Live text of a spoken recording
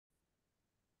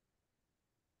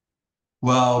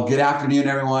Well, good afternoon,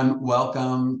 everyone.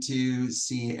 Welcome to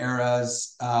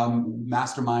Sierra's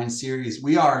Mastermind series.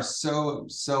 We are so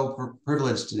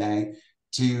privileged today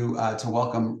to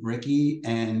welcome Ricky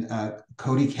and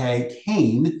Cody K.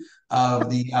 Kane of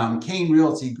the Kane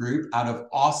Realty Group out of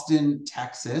Austin,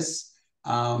 Texas. So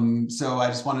I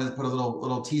just wanted to put a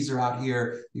little teaser out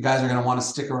here. You guys are going to want to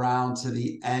stick around to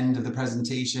the end of the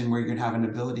presentation where you're going to have an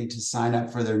ability to sign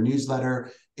up for their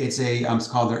newsletter. It's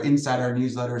called their Insider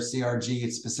Newsletter CRG.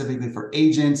 It's specifically for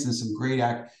agents and some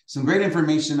great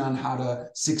information on how to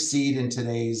succeed in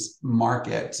today's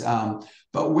market.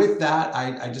 But with that,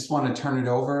 I just want to turn it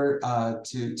over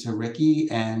to Ricky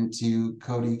and to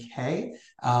Cody K.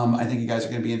 I think you guys are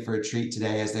going to be in for a treat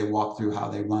today as they walk through how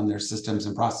they run their systems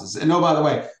and processes. And oh, by the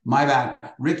way, my bad,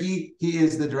 Ricky, he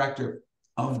is the director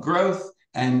of growth,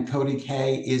 and Cody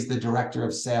K is the director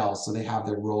of sales. So they have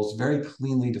their roles very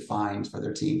cleanly defined for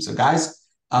their team. So guys,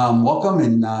 welcome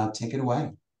and take it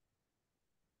away.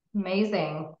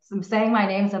 Amazing. So I'm saying my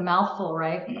name's a mouthful,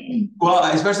 right? Well,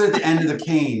 especially at the end of the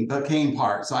cane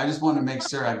part. So I just want to make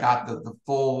sure I got the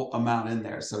full amount in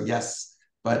there. So yes,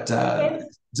 but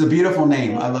It's it's a beautiful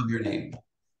name. I it, love your name.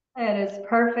 it is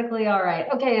perfectly all right.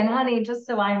 Okay, and honey, just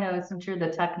so I know, since you're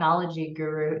the technology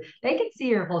guru, they can see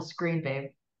your whole screen,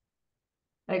 babe.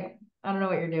 Like, I don't know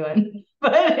what you're doing,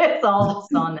 but it's all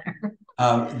just on there.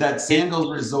 That It,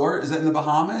 Sandals Resort, is that in the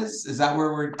Bahamas? Is that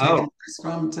where we're taking oh, this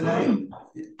from today?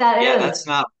 That yeah, is, that's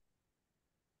not,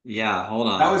 yeah, hold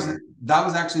That on was here. that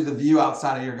was actually the view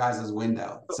outside of your guys'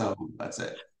 window. So that's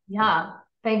it. yeah.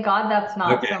 Thank God that's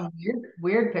not Okay. some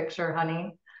weird picture,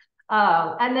 honey.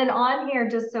 And then on here,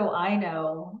 just so I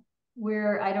know,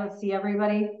 where I don't see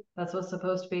everybody. That's what's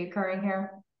supposed to be occurring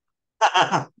here.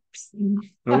 I'm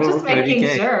Oh, just Cody making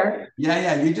K. sure.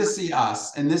 Yeah. You just see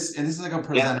us, and this is like a Yeah.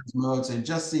 presenter's mode, so you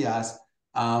just see us.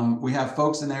 We have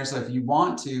folks in there, so if you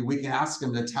want to, we can ask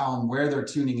them to tell them where they're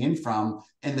tuning in from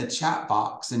in the chat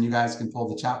box, and you guys can pull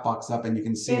the chat box up, and you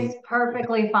can see. It's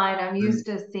perfectly fine. I'm used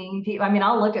to seeing people. I mean,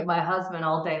 I'll look at my husband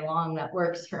all day long. That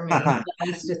works for me. All I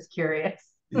was just curious.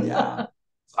 Yeah,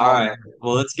 it's all right.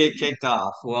 Well, let's get kicked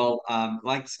off. Well,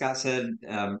 like Scott said,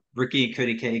 Ricky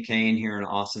Cody K. Kane here in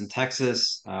Austin,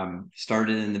 Texas.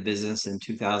 Started in the business in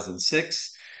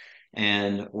 2006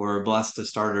 and we're blessed to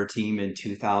start our team in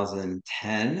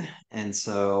 2010. And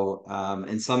so,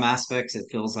 in some aspects, it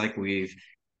feels like we've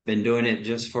been doing it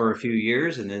just for a few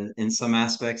years. And then in some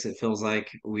aspects, it feels like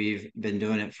we've been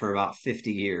doing it for about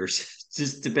 50 years. It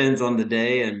just depends on the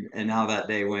day and how that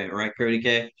day went, right, Cody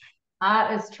K?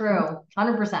 That is true.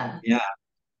 100%. Yeah.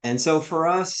 And so for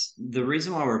us, the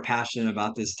reason why we're passionate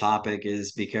about this topic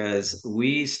is because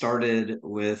we started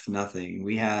with nothing.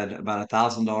 We had about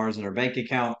 $1,000 in our bank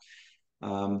account.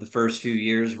 The first few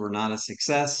years were not a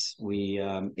success. We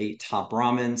ate top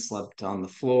ramen, slept on the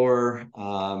floor.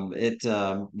 It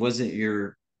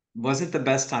wasn't the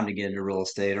best time to get into real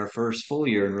estate. Our first full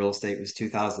year in real estate was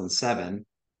 2007.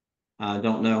 I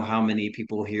don't know how many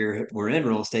people here were in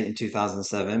real estate in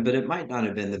 2007, but it might not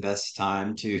have been the best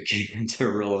time to get into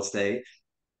real estate.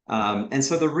 And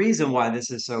so the reason why this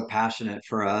is so passionate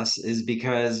for us is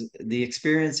because the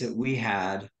experience that we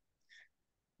had,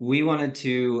 we wanted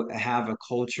to have a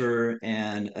culture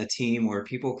and a team where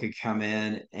people could come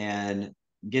in and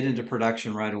get into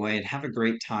production right away and have a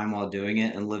great time while doing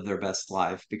it and live their best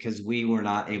life because we were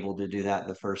not able to do that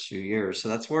the first few years. So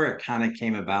that's where it kind of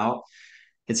came about.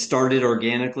 It started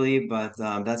organically, but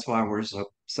that's why we're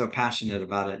so passionate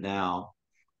about it now.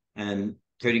 And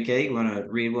Cody K, you want to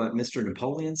read what Mr.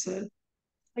 Napoleon said?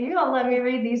 You don't let me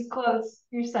read these quotes.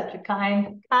 You're such a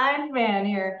kind man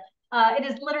here. It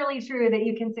is literally true that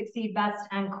you can succeed best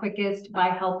and quickest by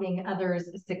helping others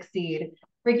succeed.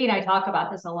 Ricky and I talk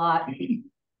about this a lot. I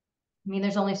mean,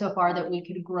 there's only so far that we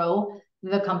could grow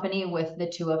the company with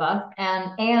the two of us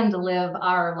and live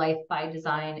our life by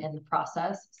design in the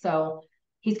process. So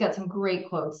he's got some great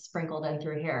quotes sprinkled in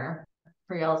through here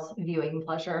for y'all's viewing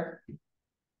pleasure.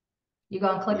 You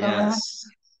go and click over. Yes.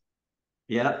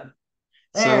 Yep.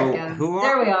 There it So goes. who are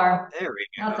There we are. There we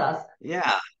That's go. us.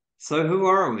 Yeah. So who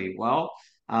are we? Well,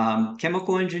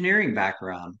 chemical engineering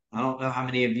background. I don't know how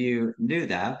many of you knew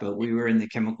that, but we were in the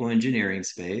chemical engineering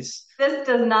space. This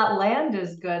does not land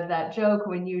as good, that joke,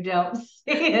 when you don't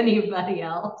see anybody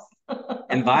else.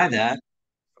 And by that,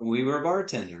 we were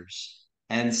bartenders.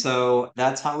 And so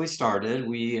that's how we started.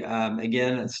 We,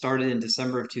 again, started in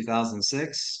December of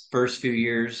 2006. First few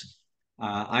years,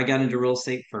 I got into real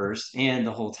estate first. And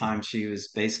the whole time she was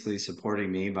basically supporting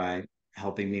me by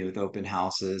helping me with open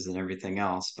houses and everything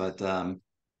else. But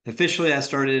officially, I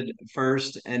started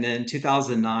first. And then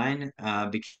 2009,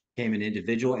 became an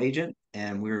individual agent.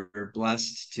 And we were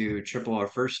blessed to triple our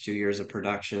first 2 years of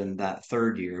production that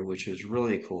third year, which was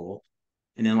really cool.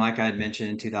 And then, like I had mentioned,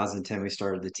 in 2010, we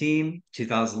started the team.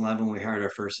 2011, we hired our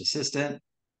first assistant,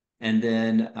 and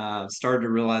then started to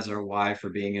realize our why for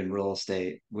being in real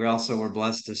estate. We also were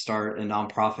blessed to start a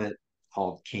nonprofit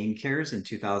called Cane Cares in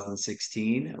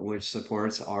 2016, which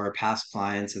supports our past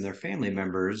clients and their family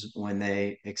members when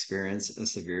they experience a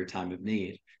severe time of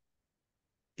need.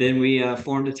 Then we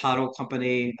formed a title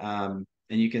company, and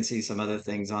you can see some other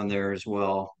things on there as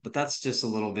well. But that's just a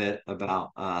little bit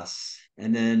about us.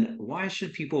 And then why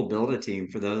should people build a team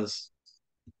for those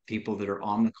people that are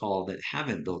on the call that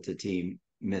haven't built a team,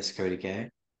 Miss Cody K?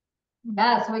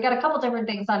 Yeah, so we got a couple different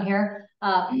things on here.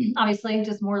 Obviously,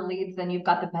 just more leads than you've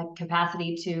got the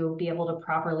capacity to be able to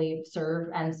properly serve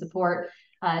and support,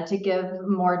 to give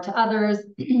more to others,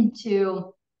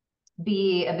 to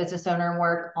be a business owner and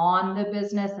work on the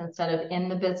business instead of in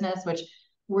the business, which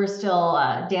we're still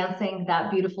dancing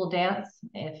that beautiful dance.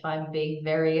 If I'm being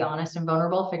very honest and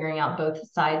vulnerable, figuring out both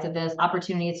sides of this,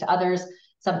 opportunities to others,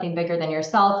 something bigger than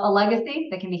yourself, a legacy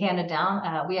that can be handed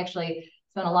down. We actually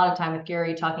spent a lot of time with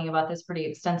Gary talking about this pretty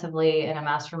extensively in a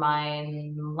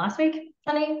mastermind last week,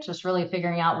 Sunny, just really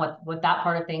figuring out what that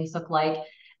part of things look like.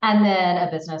 And then a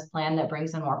business plan that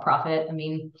brings in more profit. I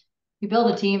mean, you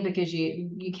build a team because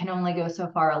you can only go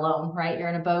so far alone, right? You're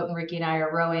in a boat and Ricky and I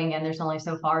are rowing, and there's only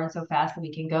so far and so fast that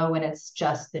we can go when it's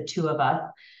just the two of us.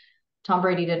 Tom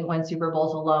Brady didn't win Super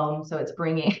Bowls alone, so it's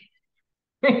bringing.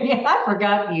 I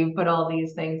forgot you put all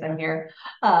these things in here.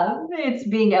 It's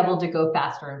being able to go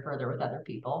faster and further with other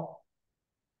people.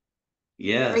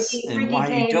 Yes, and Ricky why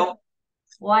you K, don't.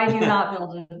 why do you not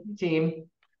build a team?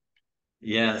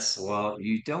 Yes, well,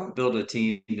 you don't build a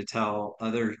team to tell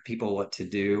other people what to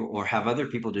do or have other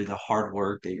people do the hard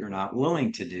work that you're not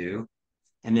willing to do.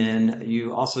 And then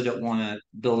you also don't want to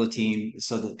build a team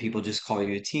so that people just call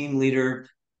you a team leader,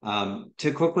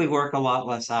 to quickly work a lot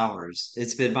less hours.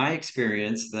 It's been my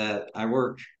experience that I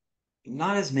work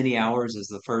not as many hours as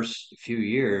the first few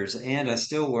years, and I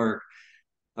still work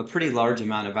a pretty large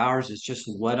amount of hours. It's just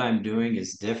what I'm doing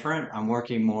is different. I'm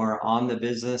working more on the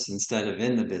business instead of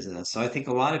in the business. So I think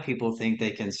a lot of people think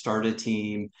they can start a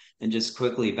team and just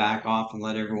quickly back off and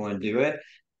let everyone do it.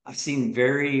 I've seen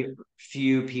very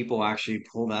few people actually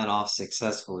pull that off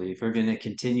successfully. If you're going to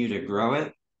continue to grow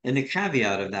it, and the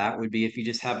caveat of that would be if you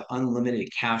just have unlimited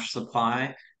cash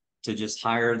supply to just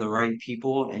hire the right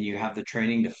people and you have the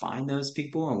training to find those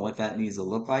people and what that needs to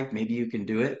look like, maybe you can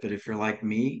do it. But if you're like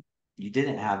me, you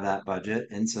didn't have that budget.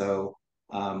 And so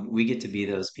we get to be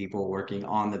those people working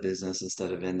on the business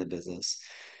instead of in the business.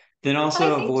 Then And I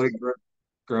also think avoid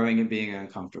growing and being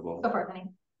uncomfortable. go for it, honey.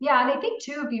 Yeah, and I think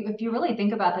too, if you really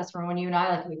think about this from when you and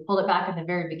I, like, we pulled it back at the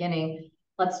very beginning,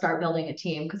 let's start building a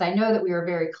team. Because I know that we were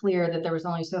very clear that there was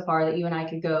only so far that you and I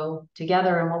could go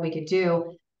together and what we could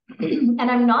do. And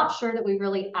I'm not sure that we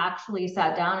really actually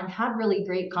sat down and had really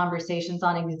great conversations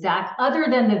on other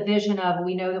than the vision of,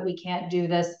 we know that we can't do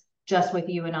this just with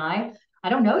you and I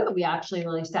don't know that we actually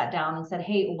really sat down and said,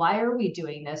 hey, why are we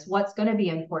doing this? What's going to be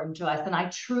important to us? And I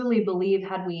truly believe,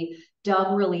 had we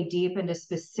dug really deep into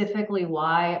specifically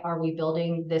why are we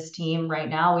building this team right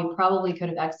now, we probably could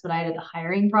have expedited the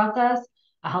hiring process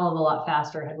a hell of a lot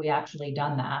faster had we actually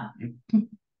done that.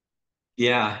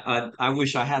 Yeah, I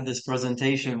wish I had this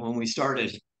presentation when we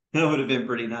started. That would have been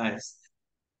pretty nice.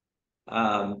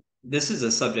 This is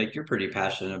a subject you're pretty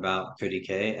passionate about, Cody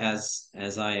K, as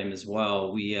I am as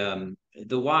well.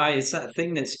 The why, it's that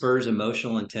thing that spurs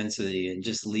emotional intensity and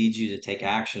just leads you to take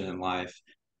action in life.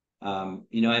 I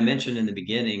mentioned in the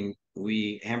beginning,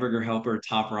 we hamburger helper,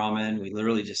 top ramen, we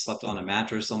literally just slept on a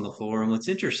mattress on the floor. And what's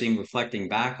interesting, reflecting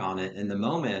back on it in the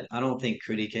moment, I don't think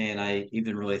Cody K and I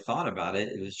even really thought about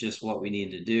it. It was just what we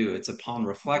needed to do. It's upon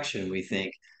reflection, we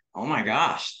think, oh my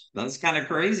gosh, that's kind of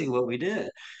crazy what we did.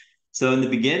 So in the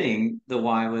beginning, the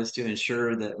why was to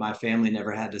ensure that my family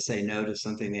never had to say no to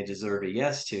something they deserve a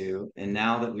yes to. And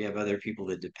now that we have other people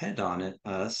that depend on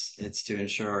us, it's to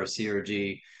ensure our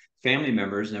CRG family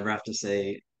members never have to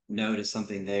say no to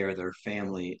something they or their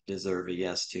family deserve a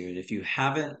yes to. And if you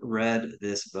haven't read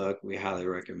this book, we highly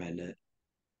recommend it.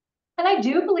 And I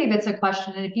do believe it's a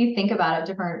question. And if you think about it,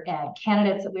 different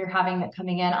candidates that we're having that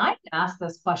coming in, I ask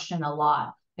this question a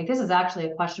lot. Like, this is actually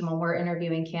a question when we're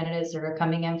interviewing candidates that are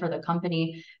coming in for the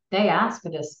company. They ask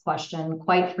this question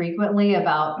quite frequently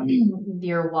about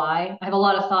your why. I have a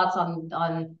lot of thoughts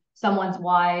on someone's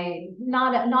why,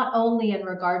 not only in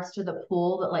regards to the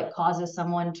pull that like causes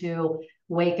someone to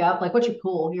wake up, like what's your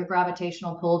pull, your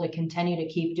gravitational pull to continue to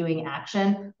keep doing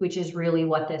action, which is really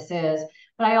what this is.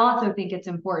 But I also think it's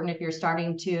important if you're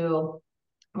starting to,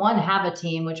 one, have a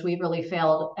team, which we've really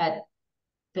failed at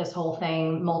this whole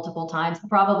thing multiple times.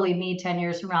 Probably me 10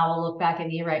 years from now will look back at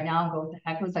me right now and go, what the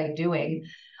heck was I doing?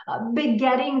 But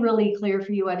getting really clear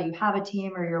for you, whether you have a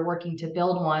team or you're working to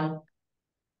build one,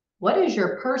 what is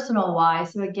your personal why?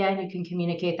 So again, you can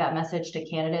communicate that message to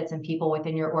candidates and people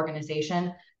within your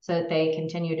organization so that they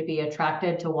continue to be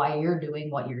attracted to why you're doing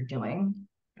what you're doing.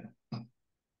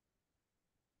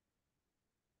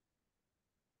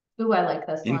 Ooh, I like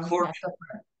this one.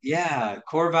 Yeah,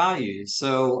 core values.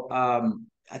 So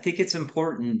I think it's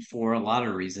important for a lot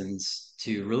of reasons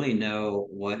to really know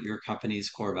what your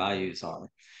company's core values are.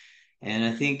 And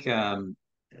I think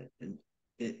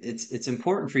it's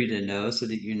important for you to know so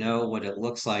that you know what it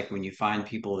looks like when you find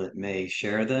people that may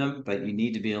share them, but you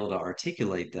need to be able to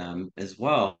articulate them as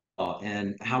well.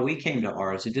 And how we came to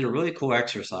ours, we did a really cool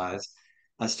exercise.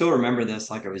 I still remember this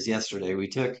like it was yesterday.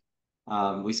 We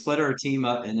split our team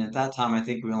up, and at that time, I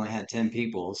think we only had 10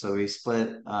 people. So we split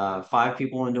 5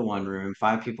 people into one room,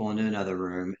 5 people into another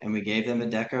room, and we gave them a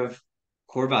deck of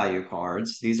core value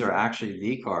cards. These are actually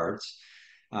the cards.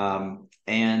 And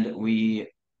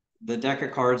the deck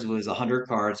of cards was 100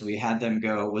 cards. We had them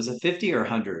go, was it 50 or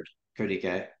 100,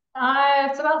 Kodike?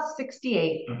 It's about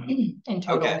 68 in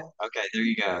total. Okay, there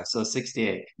you go. So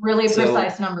 68. Really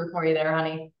precise number for you there,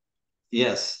 honey.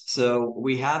 Yes. So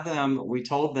we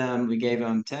told them, we gave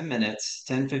them 10 minutes,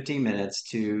 10, 15 minutes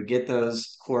to get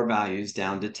those core values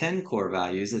down to 10 core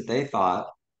values that they thought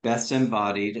best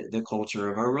embodied the culture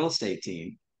of our real estate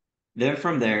team. Then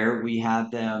from there, we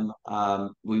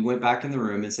went back in the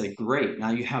room and said, great,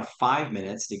 now you have 5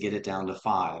 minutes to get it down to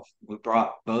 5. We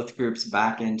brought both groups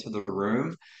back into the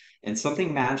room and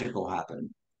something magical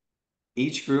happened.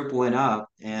 Each group went up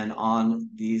and on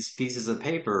these pieces of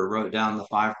paper wrote down the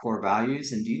 5 core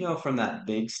values. And do you know from that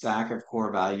big stack of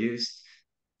core values,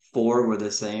 4 were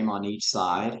the same on each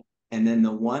side? And then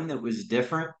the one that was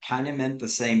different kind of meant the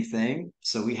same thing.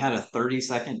 So we had a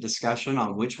 30-second discussion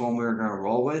on which one we were going to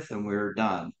roll with, and we were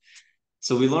done.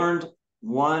 So we learned,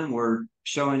 one, we're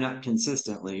showing up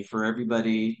consistently for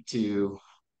everybody to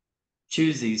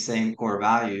choose these same core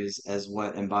values as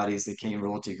what embodies the Kane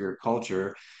Realty Group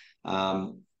culture.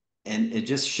 And it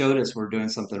just showed us we're doing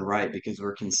something right because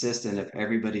we're consistent if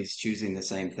everybody's choosing the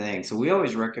same thing. So we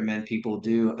always recommend people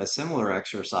do a similar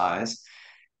exercise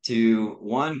to,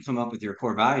 one, come up with your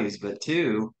core values, but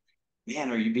two, man,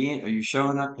 are you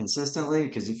showing up consistently?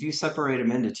 Because if you separate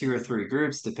them into 2 or 3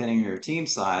 groups, depending on your team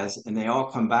size, and they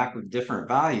all come back with different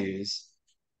values,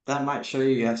 that might show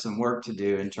you have some work to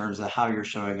do in terms of how you're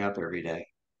showing up every day.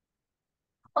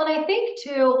 Well, and I think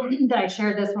too that I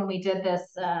shared this when we did this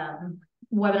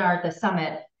webinar at the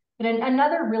summit. But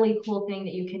another really cool thing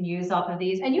that you can use off of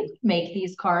these, and you can make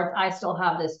these cards. I still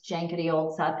have this jankety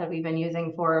old set that we've been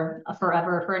using for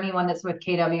forever. For anyone that's with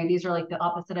KW, these are like the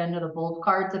opposite end of the bold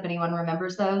cards, if anyone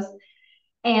remembers those.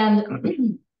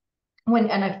 And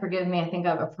forgive me, I think I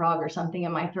have a frog or something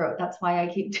in my throat. That's why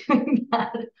I keep doing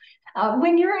that.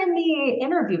 When you're in the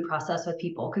interview process with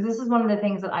people, because this is one of the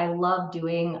things that I love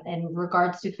doing in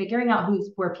regards to figuring out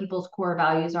where people's core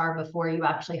values are before you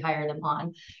actually hire them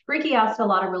on. Ricky asked a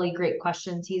lot of really great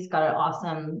questions. He's got an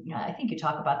awesome, I think you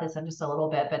talk about this in just a little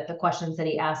bit, but the questions that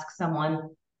he asks someone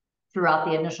throughout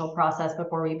the initial process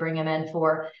before we bring them in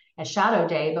for a shadow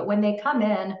day. But when they come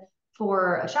in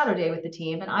for a shadow day with the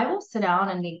team, and I will sit down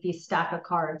and make these stack of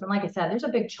cards. And like I said, there's a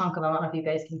big chunk of them. I don't know if you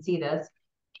guys can see this.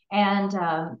 And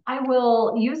I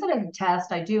will use it as a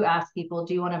test. I do ask people,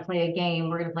 do you want to play a game?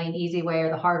 We're going to play an easy way or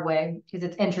the hard way, because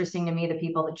it's interesting to me, the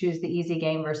people that choose the easy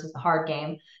game versus the hard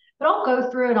game. But I'll go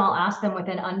through and I'll ask them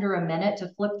within under a minute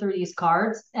to flip through these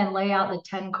cards and lay out the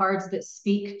 10 cards that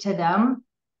speak to them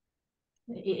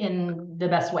in the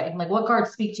best way. Like, what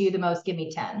cards speak to you the most? Give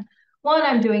me 10. One,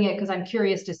 I'm doing it because I'm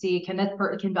curious to see, can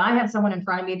I have someone in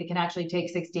front of me that can actually take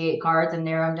 68 cards and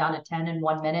narrow them down to 10 in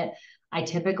 1 minute? I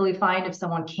typically find if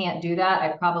someone can't do that,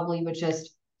 I probably would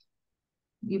just,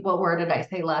 what word did I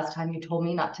say last time? You told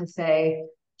me not to say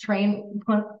train.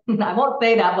 I won't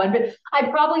say that one, but I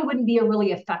probably wouldn't be a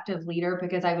really effective leader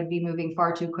because I would be moving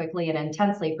far too quickly and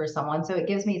intensely for someone. So it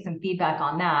gives me some feedback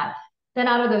on that. Then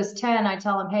out of those 10, I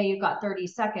tell them, hey, you've got 30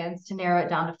 seconds to narrow it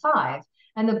down to 5.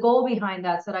 And the goal behind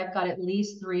that is that I've got at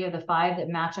least 3 of the 5 that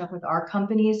match up with our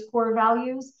company's core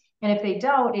values. And if they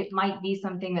don't, it might be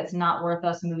something that's not worth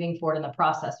us moving forward in the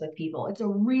process with people. It's a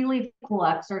really cool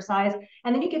exercise.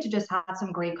 And then you get to just have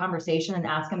some great conversation and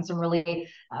ask them some really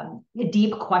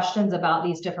deep questions about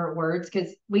these different words,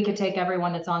 because we could take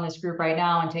everyone that's on this group right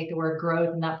now and take the word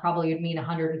growth, and that probably would mean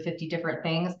 150 different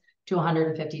things to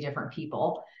 150 different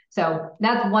people. So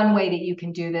that's one way that you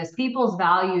can do this. People's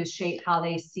values shape how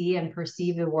they see and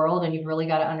perceive the world, and you've really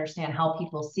got to understand how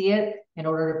people see it in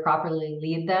order to properly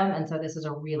lead them. And so this is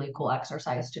a really cool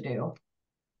exercise to do.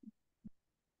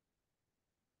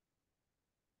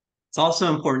 It's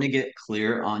also important to get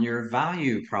clear on your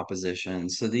value proposition.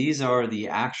 So these are the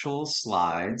actual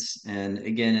slides. And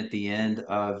again, at the end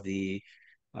of the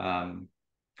um,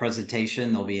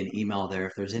 presentation, there'll be an email there.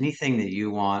 If there's anything that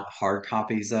you want hard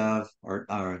copies of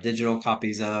or digital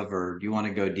copies of, or you want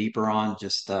to go deeper on,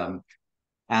 just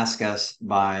ask us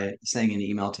by sending an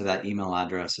email to that email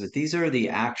address. But these are the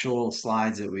actual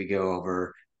slides that we go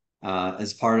over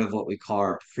as part of what we call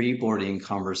our pre-boarding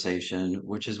conversation,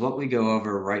 which is what we go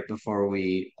over right before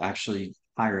we actually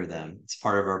hire them. It's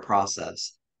part of our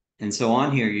process. And so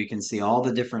on here, you can see all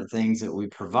the different things that we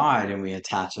provide and we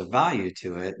attach a value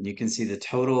to it. And you can see the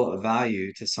total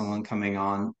value to someone coming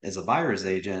on as a buyer's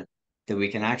agent that we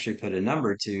can actually put a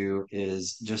number to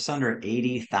is just under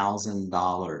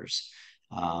 $80,000.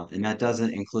 And that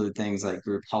doesn't include things like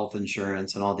group health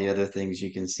insurance and all the other things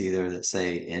you can see there that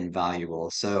say invaluable.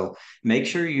 So make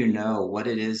sure you know what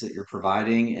it is that you're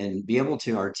providing and be able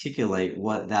to articulate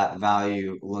what that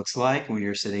value looks like when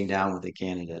you're sitting down with a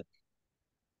candidate.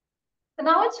 And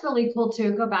now it's really cool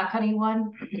too. Go back, honey,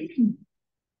 one.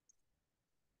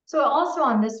 So also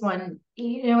on this one,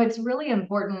 it's really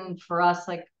important for us.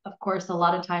 Like, of course, a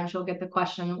lot of times you'll get the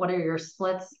question, what are your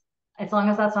splits? As long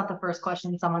as that's not the first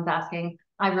question someone's asking,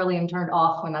 I really am turned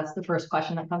off when that's the first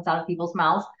question that comes out of people's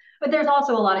mouths. But there's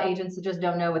also a lot of agents that just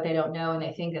don't know what they don't know, and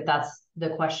they think that that's the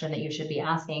question that you should be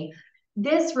asking.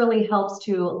 This really helps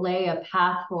to lay a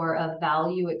path for a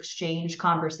value exchange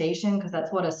conversation, because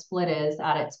that's what a split is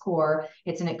at its core.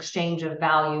 It's an exchange of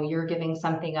value. You're giving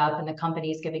something up and the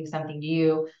company's giving something to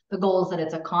you. The goal is that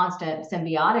it's a constant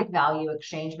symbiotic value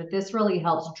exchange, but this really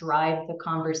helps drive the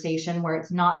conversation where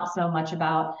it's not so much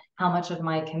about how much of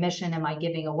my commission am I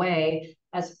giving away,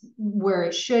 as where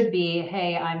it should be,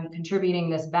 hey, I'm contributing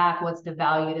this back. What's the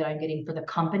value that I'm getting for the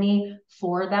company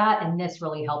for that? And this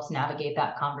really helps navigate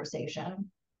that conversation.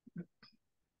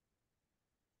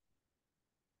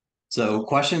 So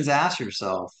questions to ask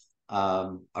yourself.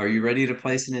 Are you ready to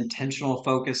place an intentional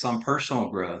focus on personal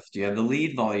growth? Do you have the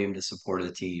lead volume to support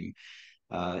a team?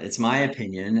 It's my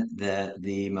opinion that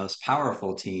the most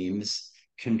powerful teams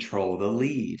control the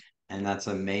lead, and that's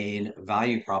a main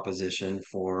value proposition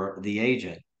for the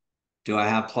agent. Do I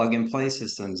have plug and play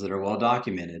systems that are well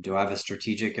documented? Do I have a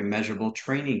strategic and measurable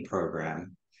training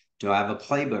program? Do I have a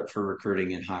playbook for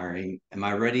recruiting and hiring? Am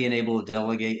I ready and able to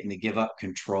delegate and to give up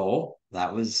control?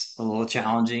 That was a little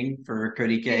challenging for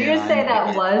Cody K Did and you I. say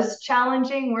that was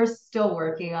challenging? We're still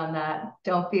working on that.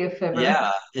 Don't be a fibber.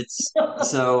 Yeah, it's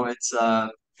so it's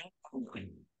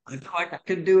I feel like I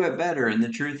could do it better. And the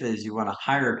truth is you want to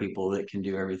hire people that can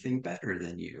do everything better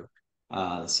than you.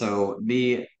 So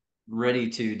be ready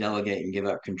to delegate and give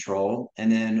up control.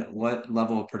 And then what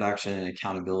level of production and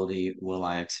accountability will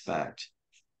I expect?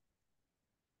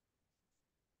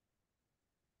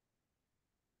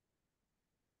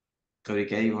 Cody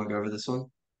K, you want to go over this one?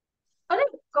 Okay,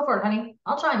 go for it, honey.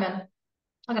 I'll chime in.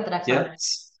 I'll get the next one. Yep.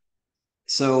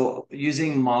 So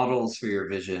using models for your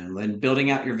vision, when building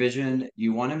out your vision,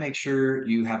 you want to make sure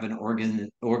you have an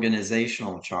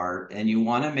organizational chart, and you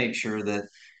want to make sure that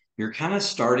you're kind of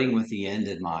starting with the end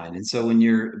in mind. And so when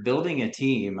you're building a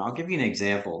team, I'll give you an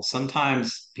example.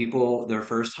 Sometimes people, their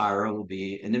first hire will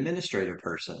be an administrative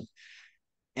person.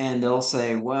 And they'll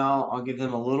say, well, I'll give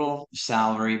them a little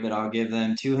salary, but I'll give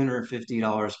them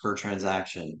 $250 per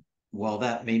transaction. Well,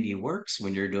 that maybe works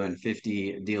when you're doing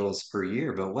 50 deals per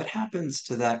year, but what happens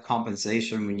to that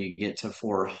compensation when you get to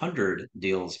 400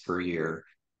 deals per year?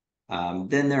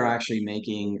 Then they're actually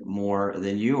making more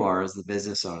than you are as the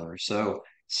business owner. So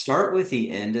start with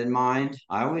the end in mind.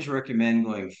 I always recommend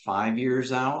going 5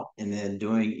 years out and then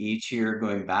doing each year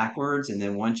going backwards. And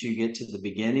then once you get to the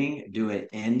beginning, do an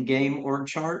end game org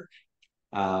chart.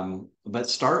 But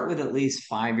start with at least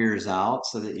 5 years out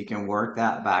so that you can work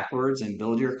that backwards and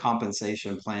build your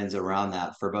compensation plans around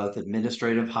that for both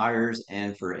administrative hires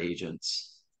and for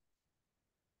agents.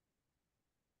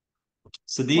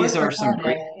 So these Work are for some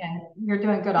great, Sunday. Yeah, you're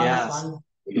doing good on this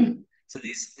yes. one. So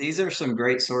these are some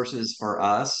great sources for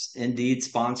us. Indeed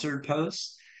sponsored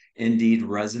posts, Indeed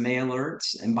resume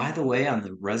alerts. And by the way, on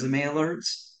the resume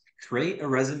alerts, create a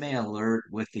resume alert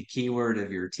with the keyword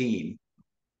of your team.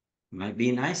 Might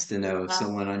be nice to know if Wow.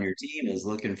 someone on your team is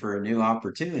looking for a new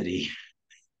opportunity.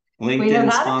 We have LinkedIn had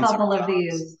a sponsored couple of jobs.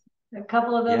 these. A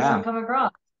couple of those Yeah. have come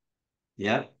across.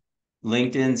 Yep.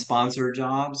 LinkedIn sponsor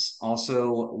jobs.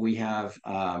 Also, we have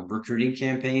recruiting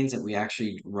campaigns that we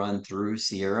actually run through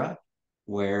Sierra.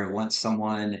 where once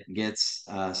someone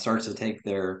starts to take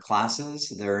their classes,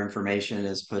 their information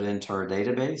is put into our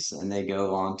database and they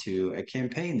go on to a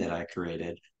campaign that I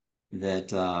created that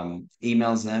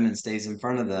emails them and stays in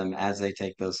front of them as they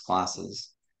take those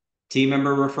classes. Team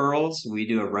member referrals, we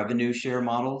do a revenue share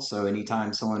model. So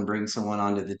anytime someone brings someone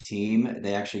onto the team,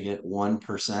 they actually get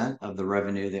 1% of the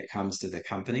revenue that comes to the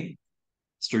company.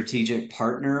 Strategic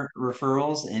partner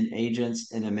referrals and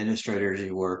agents and administrators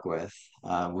you work with.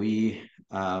 We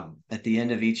at the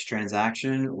end of each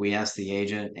transaction, we ask the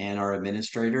agent and our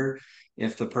administrator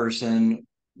if the person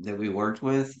that we worked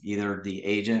with, either the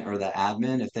agent or the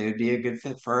admin, if they would be a good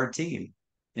fit for our team.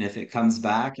 And if it comes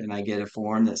back and I get a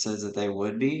form that says that they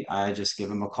would be, I just give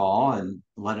them a call and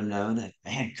let them know that,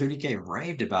 man, Cootie K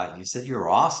raved about you. You said you were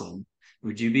awesome.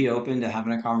 Would you be open to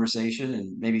having a conversation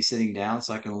and maybe sitting down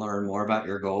so I can learn more about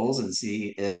your goals and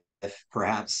see if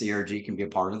perhaps CRG can be a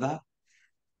part of that?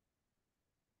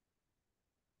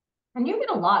 And you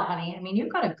get a lot, honey. I mean,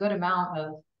 you've got a good amount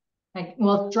of like,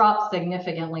 well, it's dropped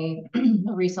significantly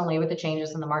recently with the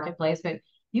changes in the marketplace, but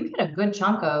you get a good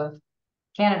chunk of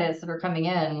candidates that are coming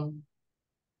in,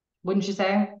 wouldn't you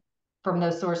say, from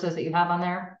those sources that you have on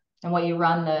there and what you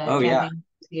run the Oh yeah, campaign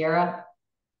Sierra?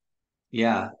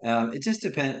 yeah. It just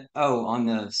depends. Oh, on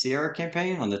the Sierra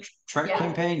campaign, on the Trek Yeah.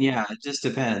 campaign, yeah, it just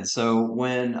depends. So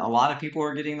when a lot of people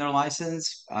are getting their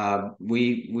license,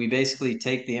 we basically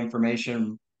take the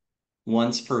information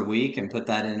once per week and put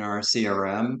that in our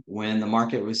CRM. When the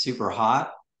market was super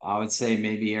hot, I would say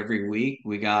maybe every week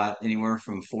we got anywhere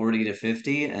from 40 to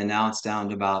 50, and now it's down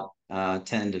to about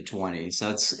 10 to 20. So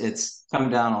it's come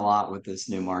down a lot with this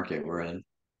new market we're in.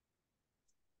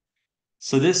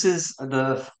 So this is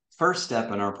the first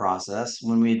step in our process.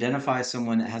 When we identify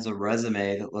someone that has a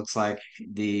resume that looks like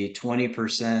the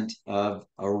 20% of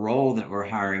a role that we're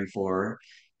hiring for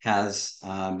has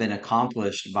been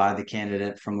accomplished by the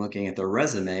candidate from looking at their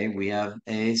resume, we have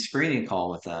a screening call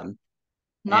with them.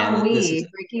 Not And this is we.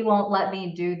 Ricky won't let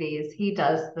me do these. He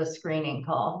does the screening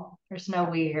call. There's no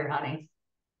we here, honey.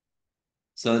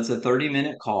 So it's a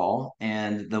 30-minute call,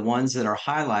 and the ones that are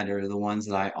highlighted are the ones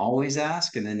that I always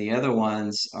ask, and then the other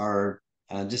ones are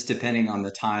just depending on the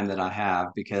time that I have,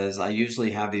 because I usually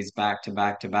have these back to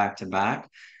back to back to back,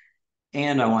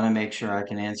 and I want to make sure I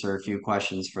can answer a few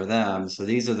questions for them. So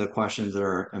these are the questions that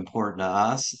are important to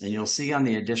us, and you'll see on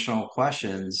the additional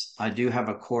questions, I do have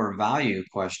a core value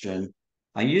question.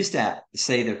 I used to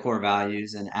say the core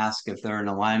values and ask if they're in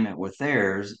alignment with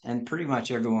theirs, and pretty much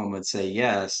everyone would say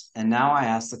yes. And now I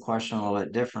ask the question a little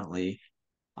bit differently.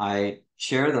 I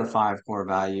share the five core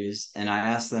values and I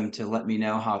ask them to let me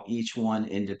know how each one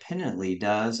independently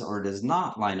does or does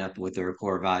not line up with their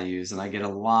core values. And I get a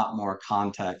lot more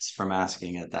context from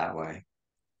asking it that way.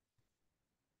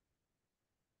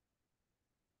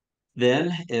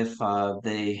 Then, if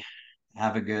they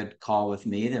have a good call with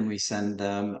me, then we send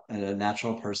them a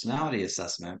natural personality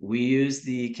assessment. We use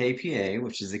the KPA,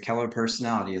 which is the Keller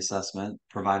Personality Assessment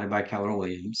provided by Keller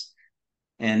Williams.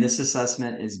 And this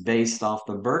assessment is based off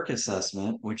the Burke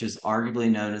assessment, which is arguably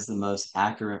known as the most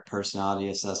accurate personality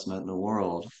assessment in the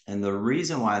world. And the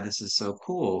reason why this is so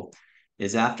cool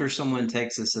is after someone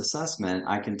takes this assessment,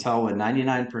 I can tell with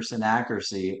 99%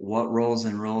 accuracy what roles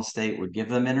in real estate would give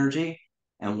them energy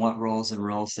and what roles in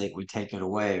real estate would take it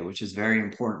away, which is very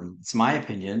important. It's my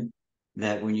opinion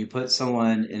that when you put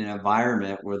someone in an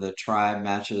environment where the tribe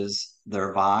matches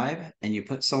their vibe and you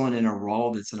put someone in a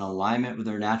role that's in alignment with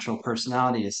their natural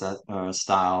personality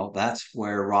style, that's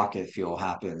where rocket fuel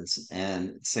happens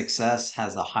and success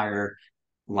has a higher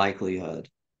likelihood.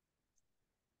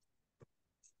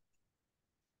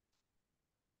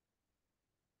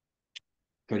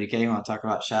 Cody K, you want to talk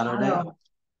about Shadow Day? Shadow.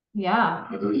 Yeah.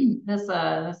 This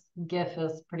GIF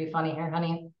is pretty funny here,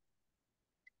 honey.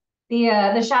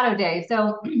 The shadow day.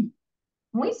 So when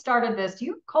we started this, do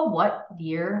you recall what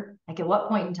year? Like at what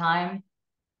point in time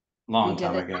we Long did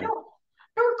time this? ago. I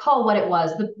don't recall what it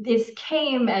was. This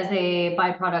came as a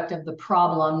byproduct of the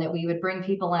problem that we would bring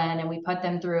people in and we put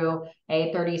them through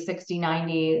a 30, 60,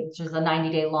 90, which is a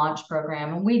 90-day launch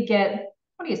program. And we'd get,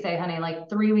 what do you say, honey, like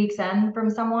 3 weeks in from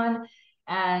someone.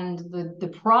 And the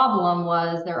problem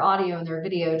was their audio and their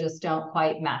video just don't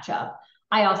quite match up.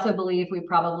 I also believe we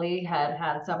probably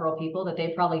had several people that they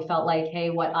probably felt like, hey,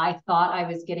 what I thought I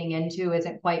was getting into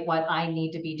isn't quite what I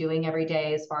need to be doing every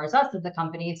day as far as us as a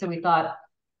company. So we thought,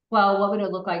 well, what would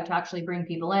it look like to actually bring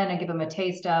people in and give them a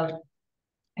taste of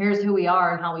here's who we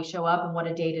are and how we show up and what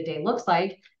a day-to-day looks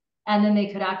like. And then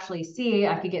they could actually see,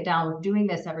 I could get down with doing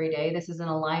this every day. This is in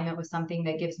alignment with something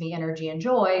that gives me energy and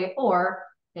joy, or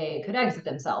they could exit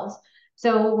themselves.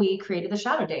 So we created the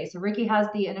shadow day. So Ricky has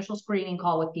the initial screening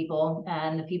call with people,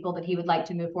 and the people that he would like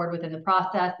to move forward with in the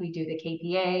process. We do the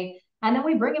KPA, and then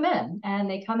we bring them in, and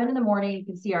they come in the morning. You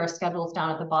can see our schedules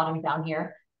down at the bottom down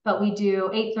here. But we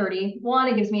do 8:30. One,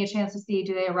 it gives me a chance to see,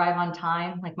 do they arrive on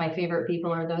time? Like my favorite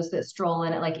people are those that stroll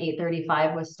in at like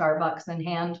 8:35 with Starbucks in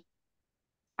hand.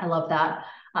 I love that.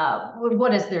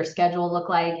 What does their schedule look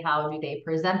like? How do they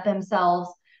present themselves?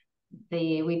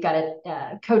 We've got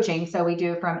a coaching, so we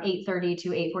do from 8:30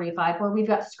 to 8:45, where we've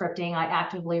got scripting. I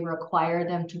actively require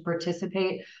them to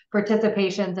participate.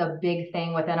 Participation's a big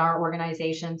thing within our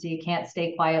organization, so you can't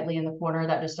stay quietly in the corner.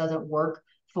 That just doesn't work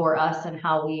for us and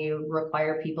how we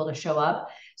require people to show up.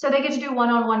 So they get to do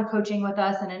one-on-one coaching with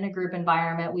us, and in a group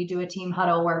environment, we do a team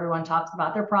huddle where everyone talks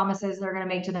about their promises they're going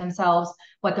to make to themselves,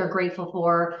 what they're grateful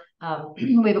for.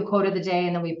 We have a quote of the day,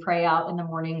 and then we pray out in the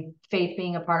morning. Faith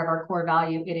being a part of our core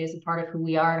value, it is a part of who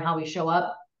we are and how we show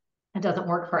up. It doesn't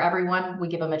work for everyone. We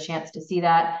give them a chance to see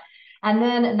that. And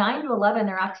then 9 to 11,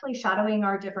 they're actually shadowing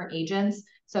our different agents.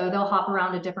 So they'll hop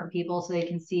around to different people so they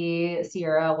can see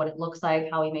Sierra, what it looks like,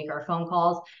 how we make our phone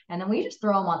calls. And then we just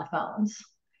throw them on the phones.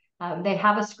 They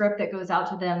have a script that goes out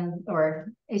to them,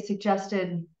 or a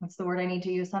suggested, what's the word I need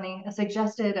to use, honey? A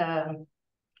suggested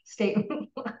statement.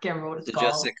 I can't remember what it's called.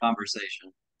 Suggested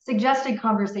conversation. Suggested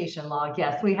conversation log.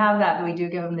 Yes, we have that, but we do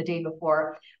give them the day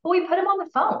before. But we put them on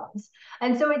the phones.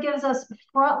 And so it gives us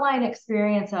frontline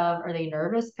experience of, are they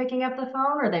nervous picking up the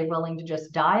phone? Are they willing to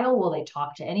just dial? Will they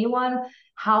talk to anyone?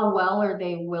 How well are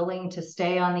they willing to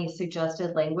stay on the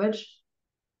suggested language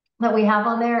that we have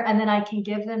on there? And then I can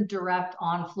give them direct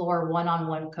on-floor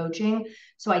one-on-one coaching,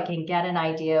 so I can get an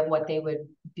idea of what they would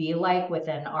be like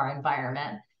within our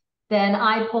environment. Then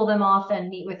I pull them off and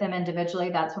meet with them individually.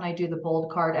 That's when I do the bold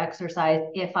card exercise.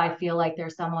 If I feel like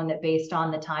there's someone that, based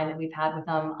on the time that we've had with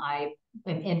them, I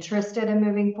am interested in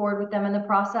moving forward with them in the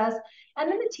process. And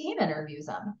then the team interviews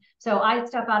them. So I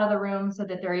step out of the room so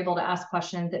that they're able to ask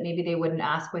questions that maybe they wouldn't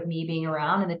ask with me being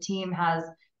around. And the team has,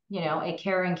 a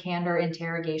care and candor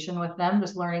interrogation with them,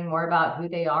 just learning more about who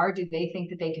they are. Do they think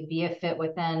that they could be a fit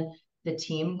within the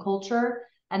team culture?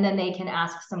 And then they can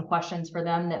ask some questions for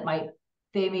them that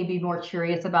they may be more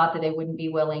curious about, that they wouldn't be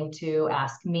willing to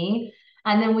ask me.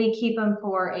 And then we keep them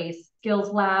for a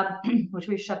skills lab, which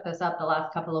we've shut this up the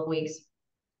last couple of weeks.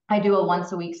 I do a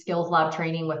once a week skills lab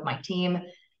training with my team.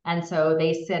 And so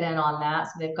they sit in on that.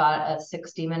 So they've got a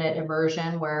 60-minute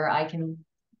immersion where I can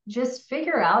just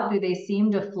figure out, do they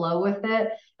seem to flow with it?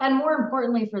 And more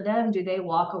importantly for them, do they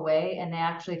walk away and they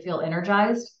actually feel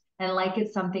energized and like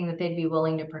it's something that they'd be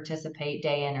willing to participate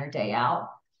day in or day out?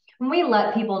 And we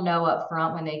let people know up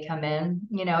front when they come in,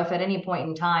 if at any point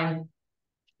in time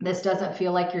this doesn't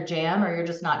feel like your jam or you're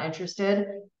just not interested,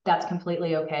 that's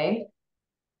completely okay.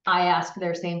 I ask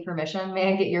their same permission.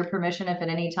 May I get your permission if at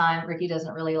any time, Ricky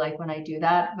doesn't really like when I do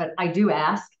that, but I do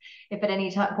ask, if at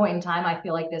any point in time I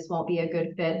feel like this won't be a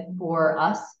good fit for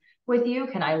us with you,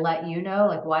 can I let you know?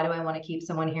 Like, why do I want to keep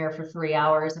someone here for 3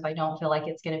 hours if I don't feel like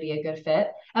it's going to be a good fit?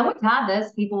 And we've had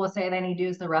this. People will say they need to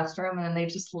use the restroom and then they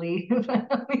just leave.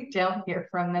 We don't hear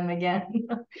from them again.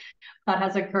 That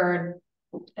has occurred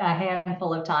a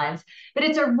handful of times. But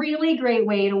it's a really great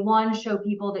way to, one, show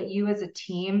people that you as a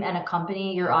team and a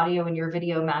company, your audio and your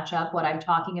video match up. What I'm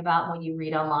talking about, what you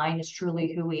read online, is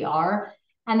truly who we are.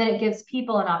 And then it gives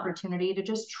people an opportunity to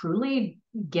just truly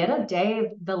get a day of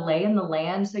the lay in the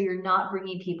land. So you're not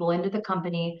bringing people into the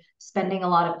company, spending a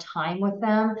lot of time with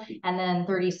them, and then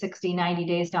 30, 60, 90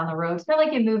 days down the road. It's not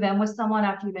like you move in with someone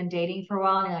after you've been dating for a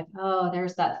while and you're like, oh,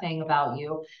 there's that thing about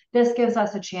you. This gives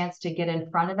us a chance to get in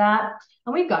front of that.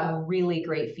 And we've gotten really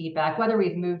great feedback, whether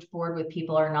we've moved forward with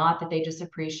people or not, that they just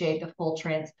appreciate the full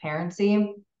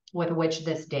transparency with which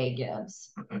this day gives.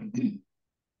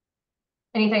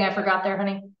 Anything I forgot there,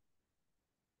 honey?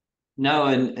 No,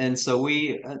 and so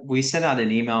we sent out an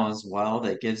email as well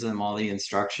that gives them all the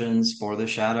instructions for the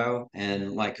shadow,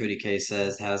 and like Cody K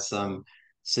says, has some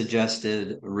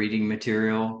suggested reading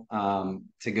material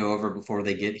to go over before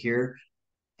they get here.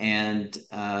 And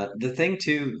the thing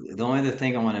too, the only other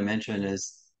thing I want to mention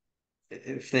is,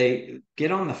 if they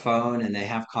get on the phone and they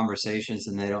have conversations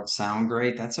and they don't sound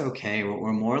great, that's okay. What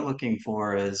we're more looking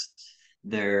for is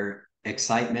their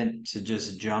excitement to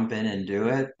just jump in and do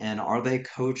it. And are they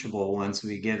coachable once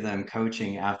we give them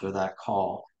coaching after that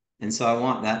call? And so I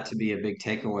want that to be a big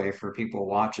takeaway for people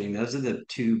watching. Those are the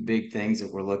two big things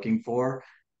that we're looking for.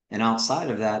 And outside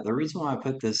of that, the reason why I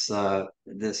put this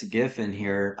GIF in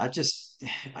here,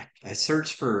 I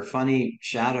searched for funny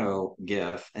shadow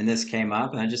GIF and this came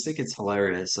up, and I just think it's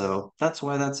hilarious. So that's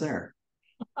why that's there.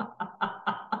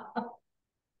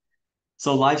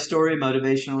 So life story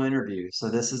motivational interview. So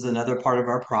this is another part of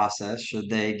our process should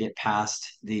they get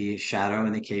past the shadow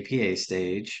and the KPA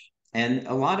stage. And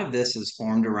a lot of this is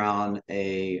formed around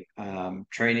a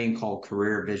training called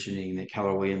career visioning that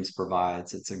Keller Williams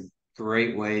provides. It's a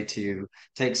great way to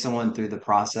take someone through the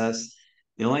process.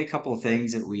 The only couple of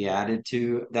things that we added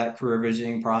to that career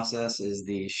visioning process is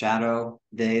the shadow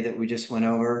day that we just went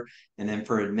over. And then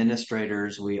for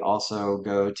administrators, we also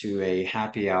go to a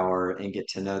happy hour and get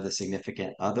to know the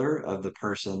significant other of the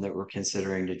person that we're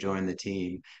considering to join the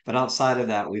team. But outside of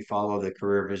that, we follow the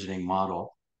career visioning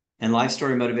model. And life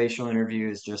story motivational interview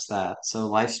is just that. So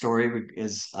life story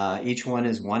is each one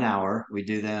is 1 hour. We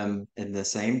do them in the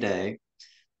same day.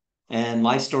 And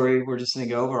life story, we're just going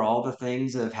to go over all the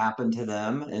things that have happened to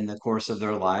them in the course of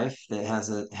their life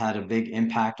that had a big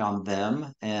impact on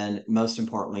them, and most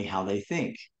importantly, how they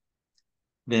think.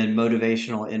 Then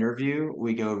motivational interview,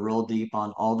 we go real deep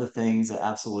on all the things that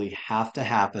absolutely have to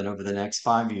happen over the next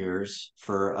 5 years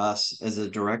for us as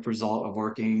a direct result of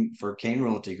working for Kane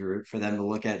Realty Group, for them to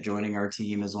look at joining our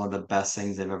team as one of the best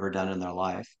things they've ever done in their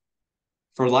life.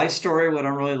 For life story, what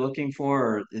I'm really looking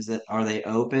for is that are they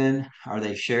open? Are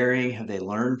they sharing? Have they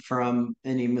learned from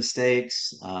any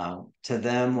mistakes? To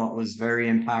them, what was very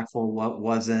impactful, what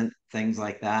wasn't, things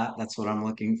like that. That's what I'm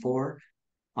looking for.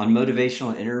 On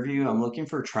motivational interview, I'm looking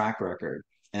for track record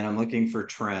and I'm looking for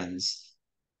trends.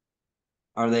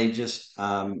 Are they just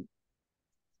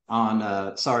on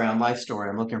life story,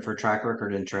 I'm looking for track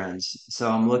record and trends.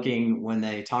 So I'm looking when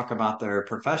they talk about their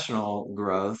professional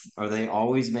growth, are they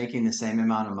always making the same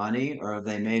amount of money, or have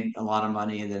they made a lot of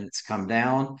money and then it's come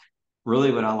down?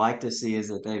 Really, what I like to see is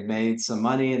that they've made some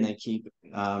money and they keep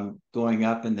going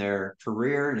up in their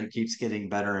career and it keeps getting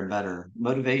better and better.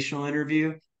 Motivational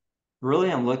interview,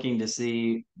 really, I'm looking to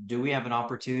see, do we have an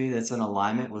opportunity that's in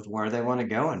alignment with where they want to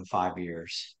go in 5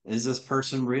 years? Is this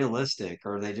person realistic,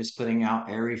 or are they just putting out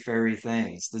airy fairy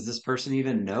things? Does this person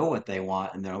even know what they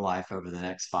want in their life over the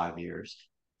next 5 years?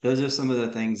 Those are some of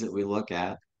the things that we look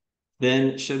at.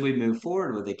 Then, should we move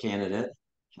forward with a candidate?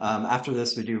 After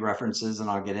this, we do references,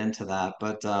 and I'll get into that.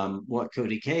 But what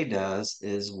Cody K does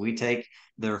is we take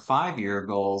their 5 year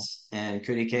goals, and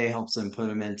Cody K helps them put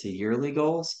them into yearly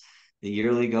goals, the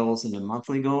yearly goals into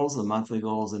monthly goals, the monthly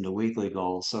goals into weekly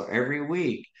goals. So every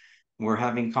week, we're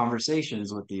having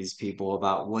conversations with these people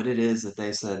about what it is that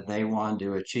they said they want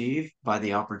to achieve by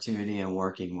the opportunity and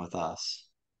working with us.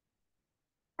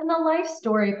 And the life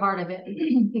story part of it,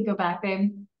 you go back,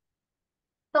 babe.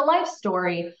 The life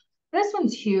story, this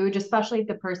one's huge, especially if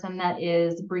the person that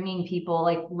is bringing people,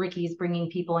 like Ricky's bringing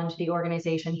people into the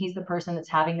organization, he's the person that's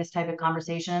having this type of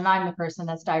conversation, and I'm the person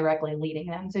that's directly leading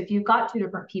them. So if you've got two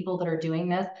different people that are doing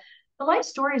this, the life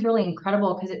story is really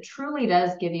incredible because it truly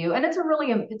does give you, and it's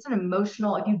an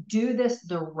emotional, if you do this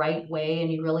the right way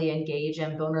and you really engage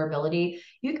in vulnerability,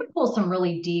 you can pull some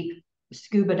really deep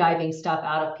scuba diving stuff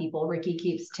out of people. Ricky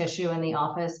keeps tissue in the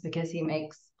office because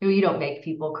you don't make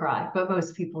people cry, but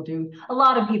most people do. A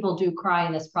lot of people do cry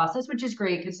in this process, which is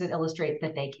great because it illustrates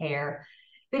that they care.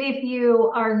 But if you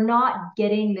are not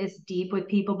getting this deep with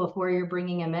people before you're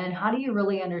bringing them in, how do you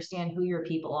really understand who your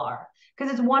people are?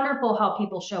 Because it's wonderful how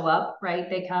people show up, right?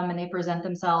 They come and they present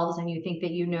themselves and you think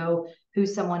that you know who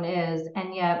someone is.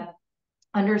 And yet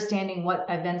understanding what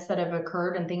events that have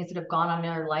occurred and things that have gone on in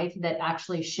their life that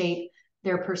actually shape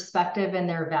their perspective and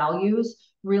their values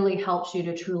really helps you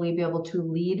to truly be able to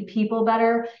lead people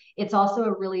better. It's also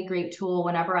a really great tool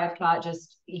whenever I've got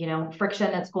just,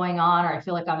 friction that's going on, or I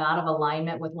feel like I'm out of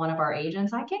alignment with one of our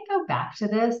agents. I can go back to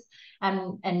this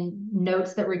and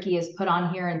notes that Ricky has put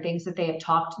on here and things that they have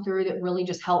talked through that really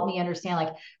just help me understand,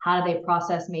 like, how do they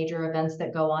process major events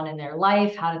that go on in their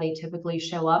life? How do they typically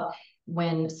show up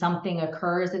when something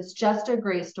occurs? It's just a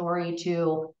great story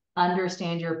to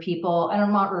understand your people. And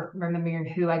I'm not remembering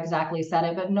who exactly said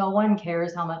it, but no one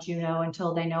cares how much you know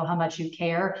until they know how much you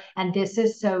care. And this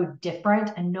is so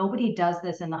different. And nobody does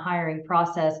this in the hiring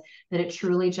process, that it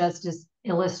truly just is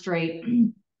illustrate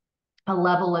a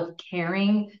level of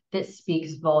caring that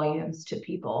speaks volumes to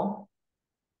people.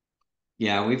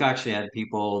 Yeah, we've actually had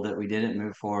people that we didn't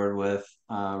move forward with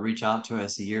reach out to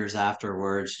us years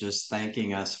afterwards, just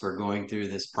thanking us for going through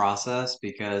this process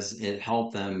because it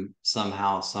helped them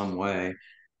somehow, some way.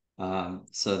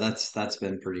 So that's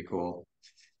been pretty cool.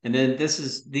 And then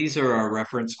these are our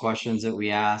reference questions that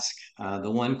we ask. The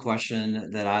one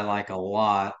question that I like a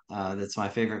lot, that's my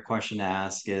favorite question to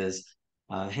ask is,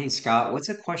 hey, Scott, what's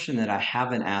a question that I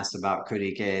haven't asked about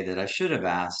Cody K that I should have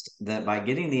asked, that by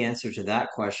getting the answer to that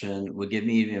question would give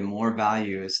me even more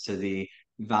value as to the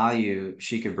value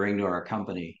she could bring to our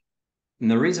company? And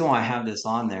the reason why I have this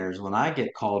on there is when I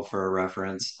get called for a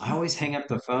reference, I always hang up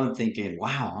the phone thinking,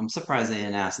 wow, I'm surprised they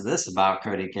didn't ask this about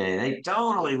Cody K. They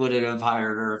totally wouldn't have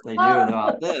hired her if they knew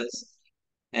about this.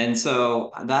 And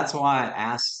so that's why I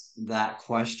asked that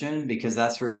question, because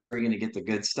that's where you're going to get the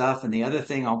good stuff. And the other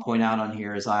thing I'll point out on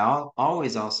here is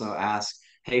always also ask,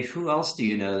 hey, who else do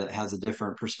you know that has a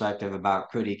different perspective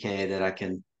about Cody K that I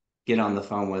can get on the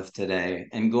phone with today?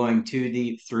 And going 2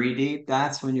 deep, 3 deep,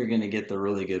 that's when you're going to get the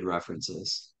really good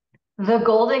references. The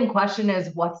golden question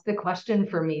is, what's the question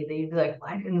for me? That you'd be like,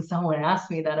 why didn't someone ask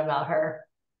me that about her?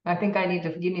 I think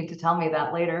you need to tell me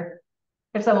that later.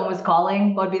 If someone was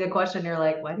calling, what would be the question? You're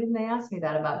like, why didn't they ask me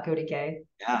that about Cody K?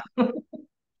 Yeah.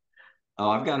 Oh,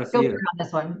 I've got a Go for few. it on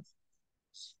this one.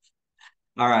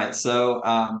 All right. So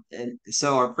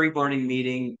our pre-boarding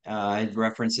meeting, I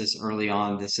referenced this early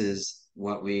on. This is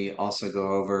what we also go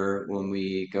over when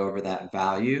we go over that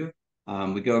value.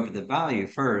 We go over the value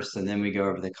first, and then we go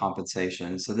over the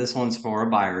compensation. So this one's for a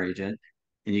buyer agent,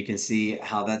 and you can see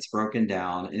how that's broken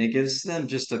down, and it gives them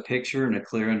just a picture and a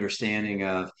clear understanding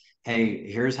of,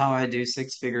 hey, here's how I do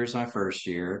 6 figures my first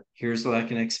year. Here's what I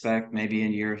can expect maybe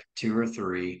in year 2 or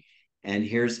 3, and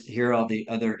here are all the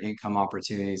other income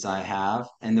opportunities I have.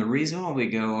 And the reason why we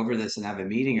go over this and have a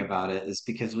meeting about it is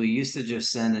because we used to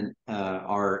just send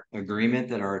our agreement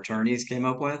that our attorneys came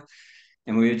up with,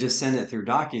 and we would just send it through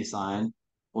DocuSign.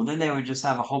 Well, then they would just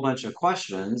have a whole bunch of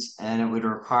questions, and it would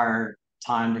require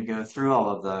time to go through all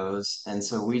of those. And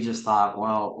so we just thought,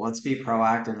 well, let's be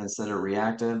proactive instead of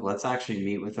reactive. Let's actually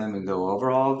meet with them and go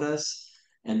over all of this,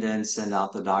 and then send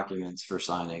out the documents for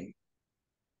signing.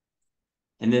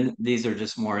 And then these are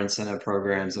just more incentive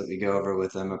programs that we go over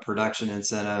with them: a production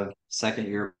incentive, second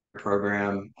year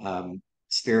program,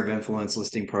 sphere of influence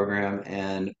listing program,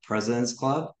 and President's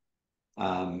Club.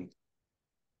 Um,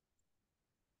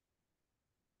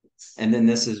 and then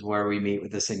this is where we meet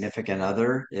with a significant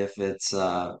other if it's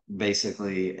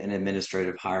basically an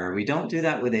administrative hire. We don't do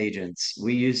that with agents.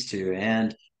 We used to,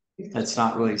 and it's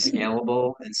not really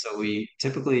scalable. And so we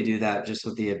typically do that just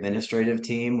with the administrative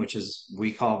team, which is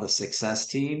we call the success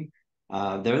team.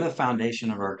 They're the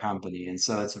foundation of our company. And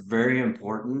so it's very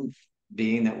important,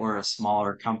 being that we're a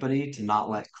smaller company, to not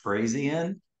let crazy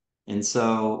in. And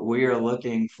so we are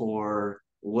looking for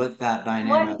what that What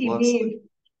dynamic do you looks like. mean?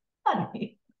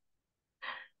 Funny.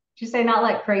 Did you say not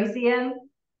like crazy in?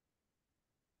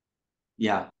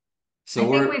 Yeah. I So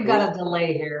think we're we've we're got a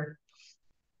delay here.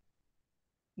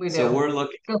 We so do. we're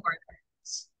looking Go for it.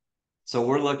 So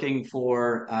we're looking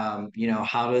for,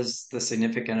 how does the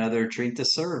significant other treat the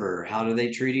server? How do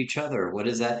they treat each other? What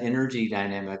does that energy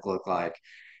dynamic look like?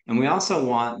 And we also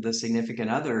want the significant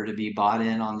other to be bought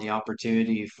in on the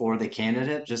opportunity for the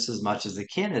candidate just as much as the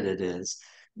candidate is.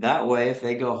 That way, if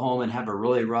they go home and have a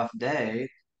really rough day,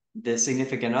 the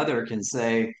significant other can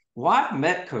say, well, I've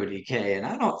met Cody K, and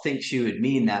I don't think she would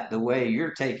mean that the way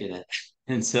you're taking it.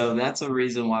 And so that's a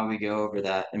reason why we go over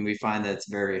that, and we find that it's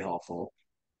very helpful.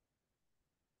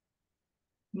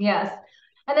 Yes.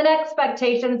 And then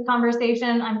expectations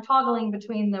conversation, I'm toggling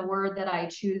between the word that I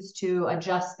choose to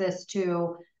adjust this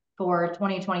to for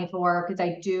 2024, because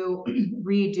I do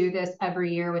redo this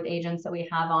every year with agents that we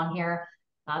have on here.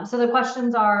 So the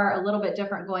questions are a little bit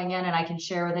different going in, and I can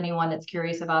share with anyone that's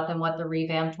curious about them what the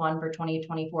revamped one for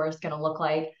 2024 is going to look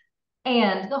like.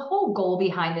 And the whole goal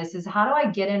behind this is, how do I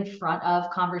get in front of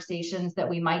conversations that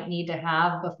we might need to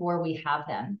have before we have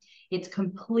them? It's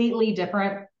completely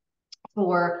different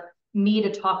for me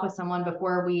to talk with someone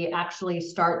before we actually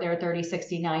start their 30,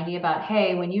 60, 90 about,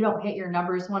 hey, when you don't hit your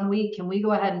numbers one week, can we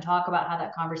go ahead and talk about how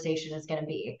that conversation is going to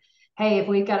be? Hey, if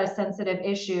we've got a sensitive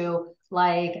issue,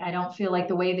 like I don't feel like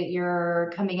the way that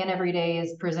you're coming in every day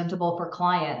is presentable for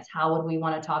clients, how would we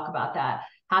want to talk about that?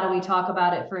 How do we talk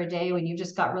about it for a day when you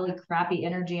just got really crappy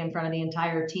energy in front of the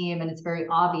entire team and it's very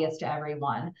obvious to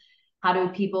everyone? How do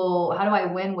I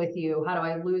win with you? How do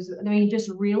I lose? I mean, just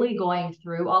really going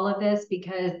through all of this,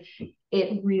 because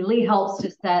it really helps to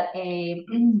set a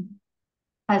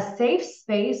safe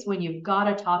space when you've got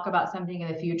to talk about something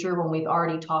in the future, when we've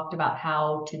already talked about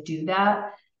how to do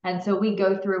that. And so we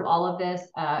go through all of this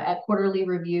at quarterly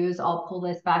reviews. I'll pull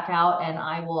this back out and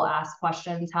I will ask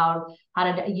questions. How did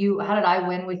I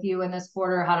win with you in this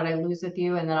quarter? How did I lose with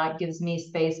you? And then it gives me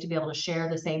space to be able to share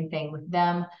the same thing with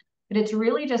them. But it's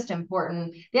really just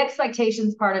important. The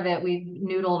expectations part of it, we've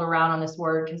noodled around on this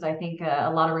word because I think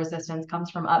a lot of resistance comes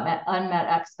from unmet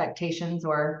expectations,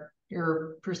 or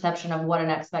your perception of what an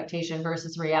expectation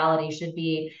versus reality should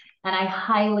be. And I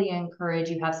highly encourage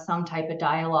you have some type of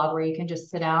dialogue where you can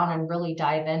just sit down and really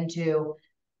dive into,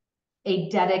 a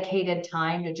dedicated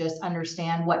time to just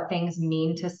understand what things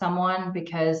mean to someone,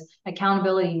 because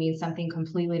accountability means something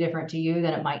completely different to you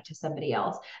than it might to somebody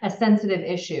else. A sensitive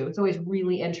issue, it's always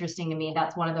really interesting to me.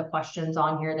 That's one of the questions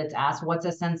on here that's asked, what's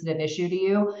a sensitive issue to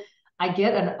you? I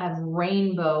get a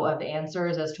rainbow of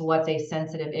answers as to what's a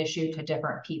sensitive issue to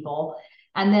different people.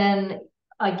 And then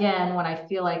again, when I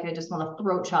feel like I just want to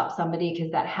throat chop somebody, because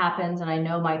that happens, and I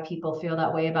know my people feel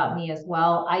that way about me as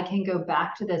well, I can go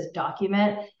back to this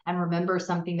document and remember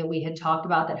something that we had talked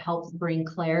about that helps bring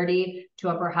clarity to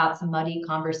a perhaps muddy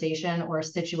conversation or a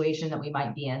situation that we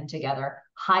might be in together.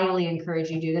 Highly encourage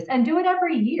you to do this, and do it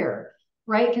every year,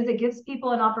 right? Because it gives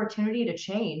people an opportunity to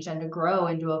change and to grow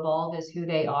and to evolve as who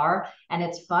they are. And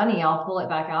it's funny, I'll pull it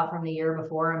back out from the year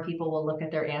before and people will look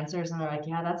at their answers and they're like,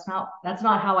 yeah, that's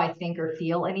not how I think or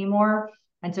feel anymore.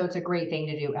 And so it's a great thing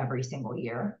to do every single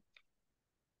year.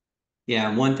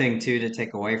 Yeah, one thing too to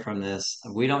take away from this,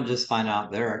 we don't just find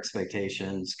out their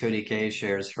expectations. Cody K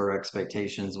shares her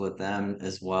expectations with them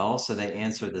as well, so they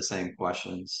answer the same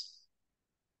questions.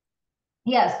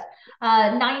 Yes,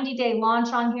 90-day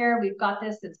launch on here. We've got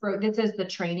this. This is the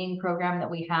training program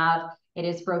that we have. It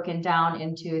is broken down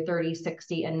into 30,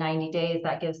 60, and 90 days.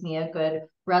 That gives me a good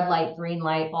red light, green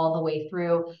light all the way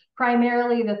through.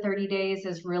 Primarily, the 30 days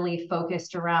is really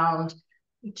focused around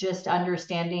just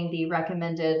understanding the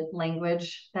recommended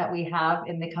language that we have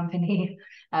in the company,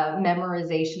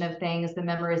 memorization of things, the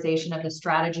memorization of the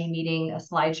strategy meeting, a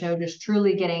slideshow, just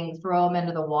truly throw them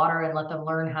into the water and let them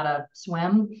learn how to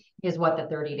swim is what the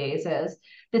 30 days is.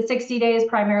 The 60 days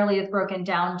primarily is broken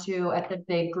down to at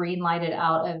they green lighted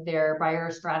out of their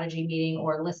buyer strategy meeting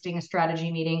or listing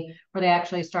strategy meeting where they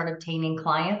actually start obtaining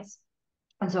clients.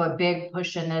 And so a big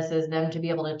push in this is them to be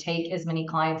able to take as many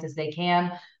clients as they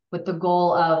can, with the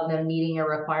goal of them meeting a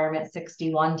requirement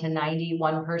 61 to 90.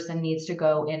 One person needs to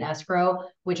go in escrow,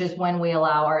 which is when we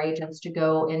allow our agents to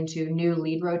go into new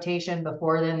lead rotation.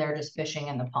 Before then, they're just fishing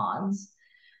in the ponds.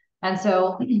 And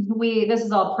so this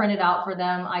is all printed out for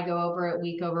them. I go over it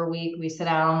week over week. We sit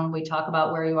down, we talk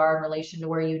about where you are in relation to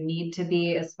where you need to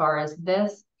be as far as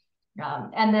this.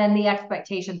 And then the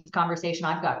expectations conversation,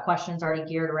 I've got questions already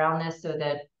geared around this so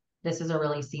that this is a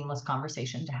really seamless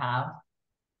conversation to have.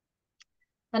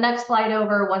 The next slide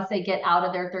over, once they get out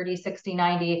of their 30, 60,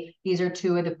 90, these are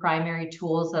two of the primary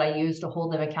tools that I use to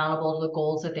hold them accountable to the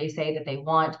goals that they say that they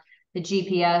want. The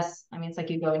GPS, I mean, it's like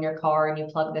you go in your car and you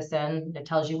plug this in, it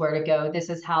tells you where to go. This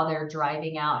is how they're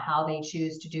driving out, how they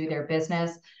choose to do their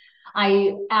business.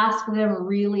 I ask them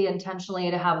really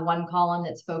intentionally to have one column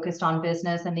that's focused on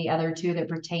business and the other two that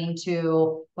pertain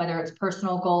to whether it's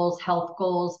personal goals, health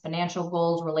goals, financial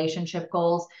goals, relationship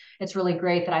goals. It's really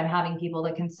great that I'm having people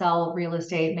that can sell real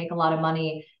estate, make a lot of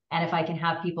money. And if I can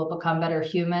have people become better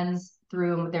humans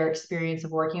through their experience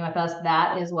of working with us,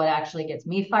 that is what actually gets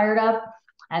me fired up.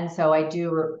 And so I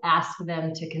do ask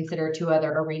them to consider two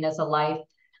other arenas of life.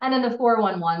 And then the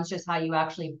 411 is just how you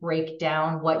actually break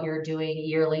down what you're doing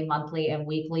yearly, monthly, and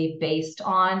weekly based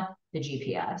on the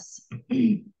GPS.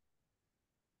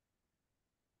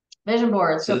 Vision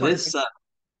boards. So this,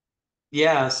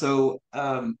 yeah, so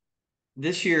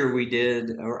this year we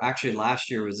did, or actually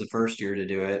last year was the first year to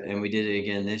do it, and we did it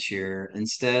again this year.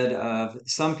 Instead of,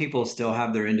 some people still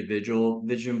have their individual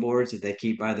vision boards that they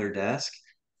keep by their desk.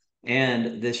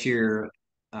 And this year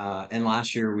and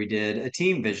last year, we did a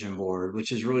team vision board,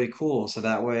 which is really cool. So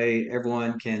that way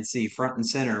everyone can see front and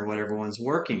center what everyone's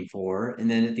working for. And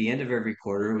then at the end of every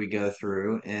quarter, we go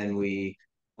through and we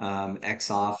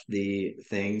X off the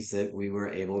things that we were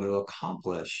able to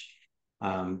accomplish.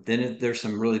 There's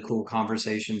some really cool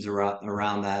conversations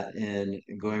around that and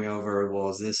going over, well,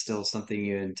 is this still something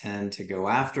you intend to go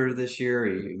after this year? Are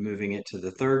you moving it to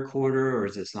the third quarter, or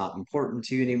is this not important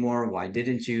to you anymore? Why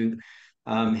didn't you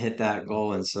hit that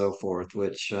goal and so forth,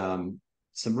 which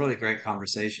some really great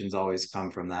conversations always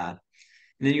come from that.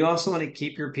 And then you also want to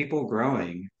keep your people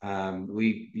growing.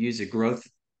 We use a growth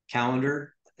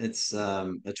calendar. It's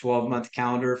a 12-month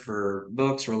calendar for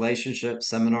books, relationships,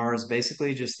 seminars,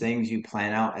 basically just things you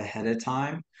plan out ahead of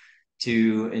time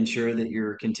to ensure that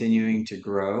you're continuing to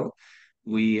grow.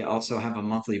 We also have a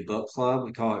monthly book club.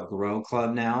 We call it Grow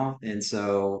Club now. And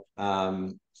so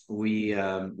we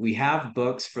have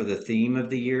books for the theme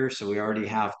of the year. So we already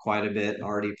have quite a bit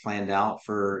already planned out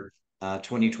for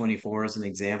 2024 as an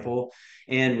example.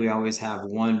 And we always have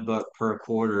one book per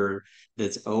quarter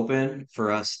that's open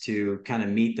for us to kind of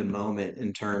meet the moment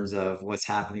in terms of what's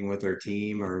happening with our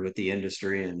team or with the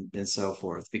industry and so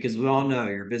forth. Because we all know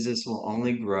your business will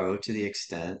only grow to the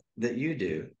extent that you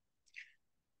do.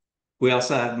 We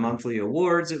also have monthly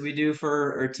awards that we do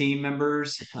for our team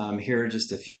members. Here are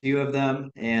just a few of them.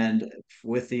 And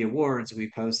with the awards,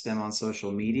 we post them on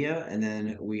social media. And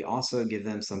then we also give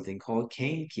them something called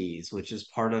Cane Keys, which is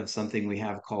part of something we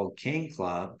have called Cane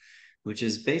Club, which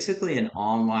is basically an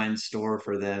online store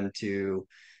for them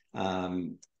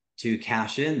um, to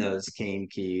cash in those Cane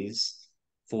Keys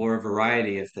for a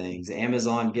variety of things: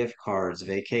 Amazon gift cards,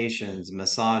 vacations,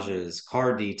 massages,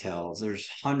 car details. There's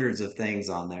hundreds of things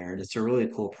on there, and it's a really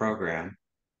cool program.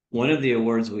 One of the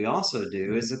awards we also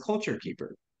do is the Culture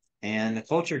Keeper. And the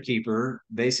Culture Keeper,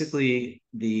 basically,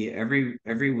 the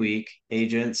every week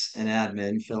agents and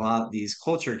admin fill out these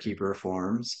Culture Keeper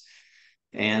forms,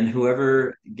 and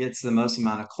whoever gets the most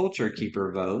amount of Culture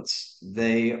Keeper votes,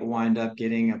 they wind up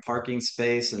getting a parking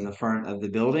space in the front of the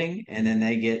building. And then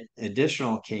they get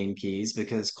additional Cane Keys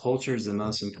because culture is the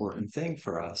most important thing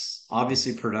for us.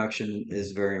 Obviously, production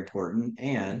is very important,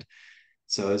 and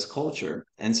so is culture.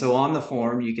 And so on the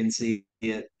form, you can see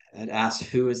it asks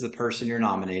who is the person you're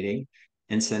nominating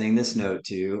and sending this note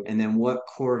to, and then what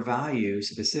core value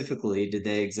specifically did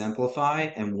they exemplify,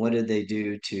 and what did they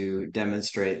do to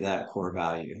demonstrate that core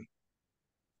value.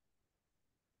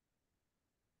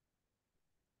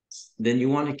 Then you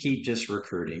want to keep just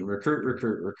recruiting, recruit,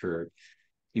 recruit, recruit.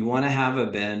 You want to have a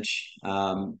bench.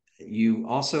 You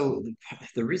also,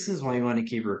 the reasons why you want to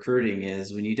keep recruiting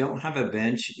is when you don't have a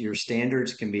bench, your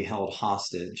standards can be held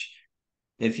hostage.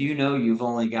 If you know you've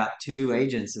only got two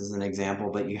agents as an example,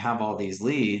 but you have all these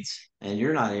leads and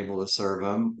you're not able to serve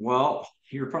them, well,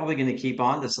 you're probably going to keep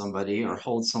on to somebody or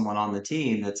hold someone on the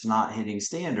team that's not hitting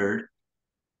standard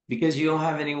because you don't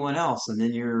have anyone else. And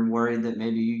then you're worried that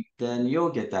maybe then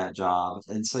you'll get that job.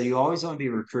 And so you always want to be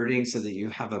recruiting so that you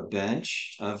have a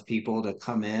bench of people to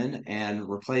come in and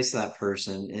replace that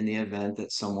person in the event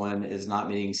that someone is not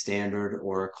meeting standard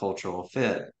or a cultural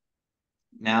fit.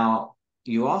 Now,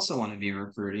 you also want to be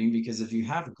recruiting because if you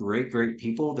have great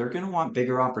people, they're going to want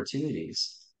bigger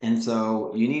opportunities. And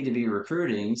so you need to be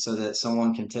recruiting so that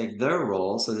someone can take their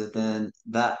role so that then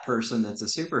that person that's a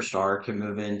superstar can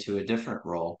move into a different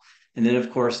role. And then, of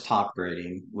course, top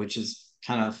grading, which is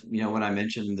kind of, what I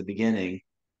mentioned in the beginning.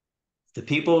 The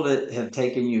people that have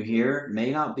taken you here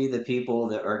may not be the people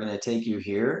that are going to take you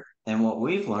here. And what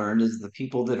we've learned is the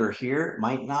people that are here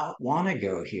might not want to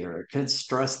go here. It could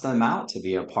stress them out to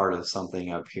be a part of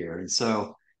something up here. And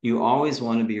so you always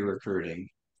want to be recruiting.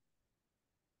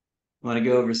 Want to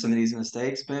go over some of these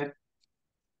mistakes, babe?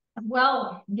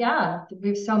 Well, yeah, we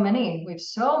have so many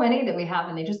that we have,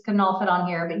 and they just couldn't all fit on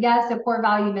here. But yes, a core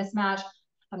value mismatch.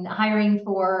 Hiring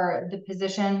for the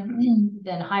position,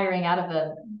 then hiring out of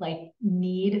a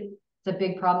need. It's a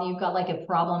big problem. You've got like a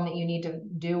problem that you need to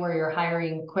do where you're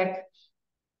hiring quick.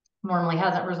 Normally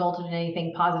hasn't resulted in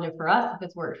anything positive for us. If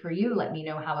it's worked for you, let me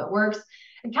know how it works.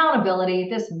 Accountability,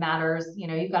 this matters.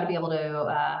 You've got to be able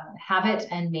to have it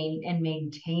and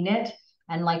maintain it.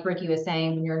 And like Ricky was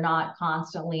saying, when you're not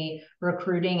constantly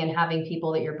recruiting and having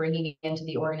people that you're bringing into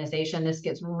the organization, this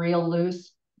gets real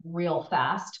loose real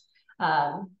fast.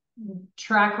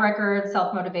 Track record,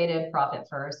 self-motivated, profit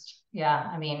first. Yeah,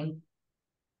 I mean,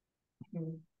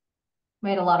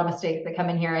 made a lot of mistakes that come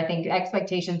in here. I think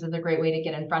expectations is a great way to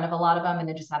get in front of a lot of them, and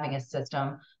then just having a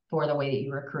system for the way that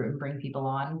you recruit and bring people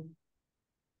on.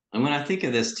 And when I think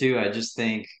of this too, I just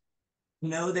think,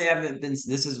 no, they haven't been,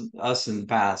 this is us in the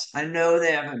past. I know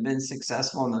they haven't been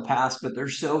successful in the past, but they're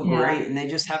so Yeah. great and they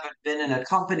just haven't been in a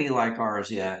company like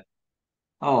ours yet.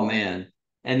 Oh man.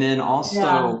 And then Yeah.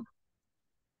 also,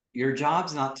 your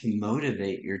job's not to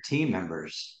motivate your team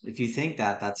members. If you think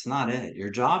that, that's not it. Your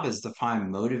job is to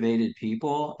find motivated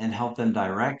people and help them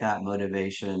direct that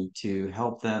motivation to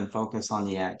help them focus on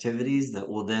the activities that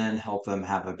will then help them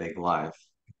have a big life.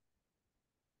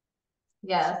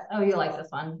 Yes. Oh, you like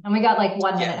this one. And we got like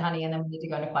 1 minute, Yeah. honey, and then we need to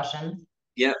go into questions.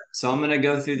 Yep. So I'm going to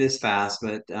go through this fast,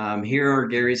 but here are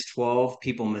Gary's 12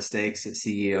 people mistakes that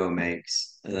CEOs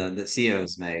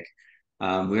make.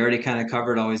 We already kind of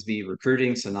covered always be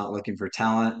recruiting, so not looking for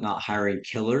talent, not hiring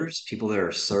killers, people that are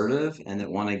assertive and that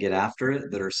want to get after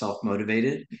it, that are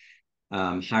self-motivated,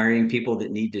 hiring people that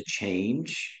need to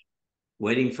change,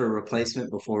 waiting for a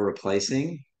replacement before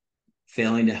replacing,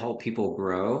 failing to help people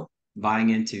grow,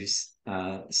 buying into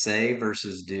say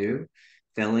versus do,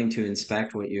 failing to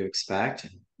inspect what you expect.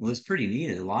 Well, it's pretty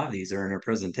neat. A lot of these are in our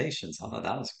presentations. I thought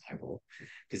that was kind of cool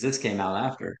because this came out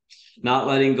after. Not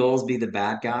letting goals be the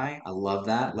bad guy. I love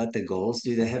that. Let the goals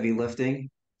do the heavy lifting.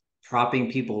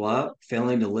 Propping people up,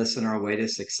 failing to listen our way to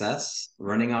success,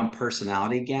 running on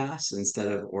personality gas instead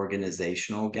of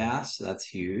organizational gas. That's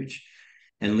huge.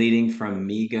 and leading from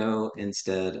me go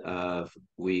instead of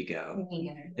we go.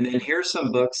 And then here's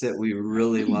some books that we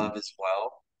really love as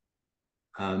well.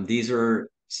 These are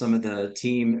some of the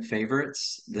team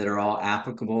favorites that are all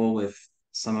applicable with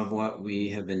some of what we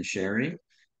have been sharing.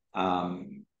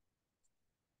 Um,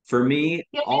 for me,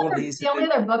 all of these The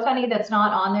only other book, honey, that's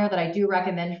not on there that I do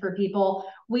recommend for people,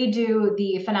 we do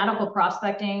the Fanatical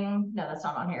Prospecting. No, that's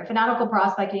not on here. Fanatical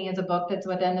Prospecting is a book that's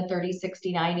within the 30,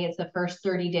 60, 90. It's the first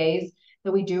 30 days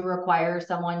that we do require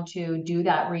someone to do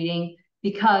that reading,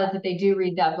 because if they do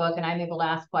read that book and I'm able to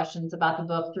ask questions about the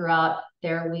book throughout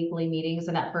their weekly meetings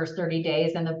in that first 30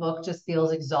 days, and the book just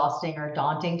feels exhausting or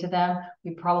daunting to them,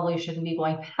 we probably shouldn't be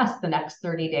going past the next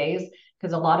 30 days,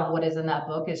 because a lot of what is in that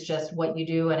book is just what you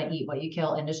do and an eat what you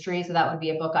kill industry. So that would be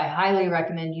a book I highly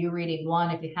recommend you reading, one,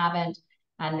 if you haven't,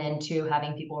 and then two,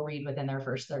 having people read within their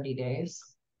first 30 days.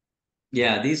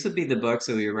 Yeah, these would be the books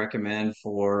that we recommend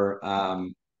for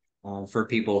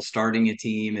people starting a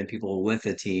team and people with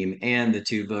a team, and the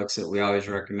two books that we always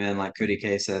recommend, like Cody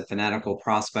K said, Fanatical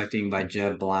Prospecting by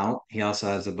Jeb Blount. He also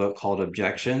has a book called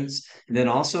Objections, and then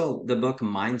also the book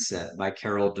Mindset by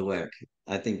Carol Dweck.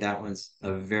 I think that one's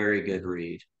a very good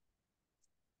read.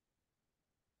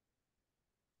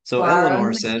 So For our Eleanor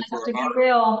own said, success to be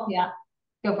real. Yeah,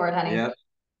 go for it, honey. yep,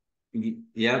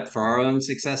 yep, for our own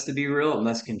success to be real, it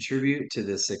must contribute to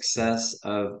the success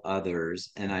of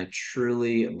others. And I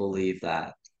truly believe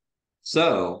that.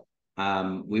 So,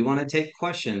 we want to take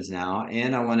questions now,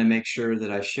 and I want to make sure that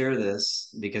I share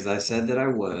this because I said that I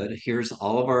would. Here's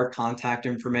all of our contact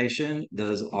information.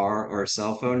 Those are our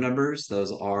cell phone numbers,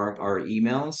 those are our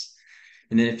emails.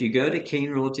 And then if you go to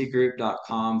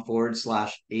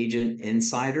canerealtygroup.com/agent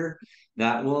insider,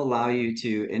 that will allow you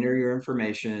to enter your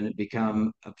information,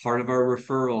 become a part of our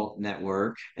referral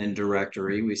network and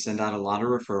directory. We send out a lot of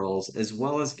referrals, as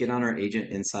well as get on our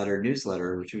Agent Insider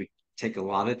newsletter, which we take a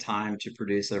lot of time to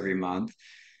produce every month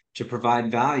to provide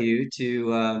value,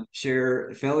 to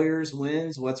share failures,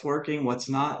 wins, what's working, what's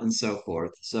not, and so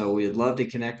forth. So we'd love to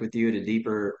connect with you at a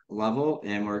deeper level,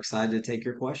 and we're excited to take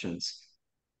your questions.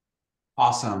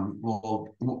 Awesome.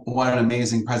 Well, what an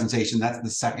amazing presentation. That's the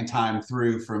second time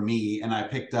through for me, and I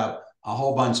picked up a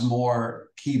whole bunch more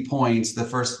key points the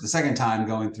second time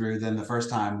going through than the first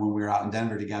time when we were out in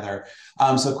Denver together.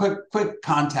 So quick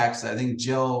context. I think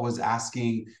Jill was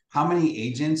asking, how many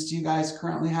agents do you guys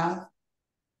currently have?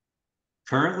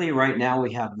 Currently, right now,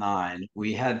 we have 9.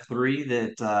 We had 3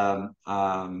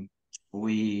 that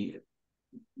we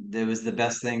it was the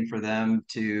best thing for them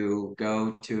to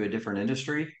go to a different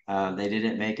industry. They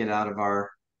didn't make it out of our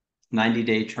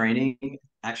 90-day training.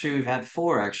 Actually, we've had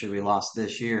 4 actually we lost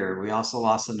this year. We also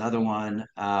lost another one.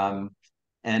 And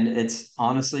it's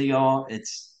honestly, y'all,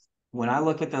 it's when I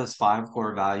look at those 5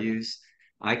 core values,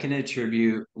 I can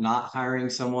attribute not hiring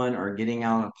someone or getting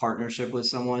out of partnership with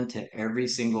someone to every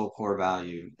single core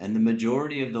value. And the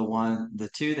majority of the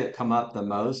 2 that come up the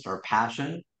most are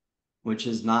passion, which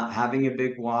is not having a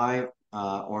big why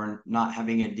or not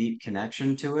having a deep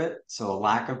connection to it. So a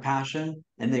lack of passion,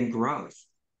 and then growth.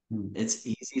 It's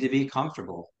easy to be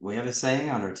comfortable. We have a saying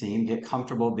on our team, get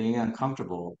comfortable being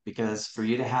uncomfortable, because for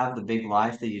you to have the big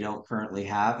life that you don't currently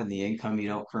have and the income you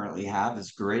don't currently have,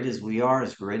 as great as we are,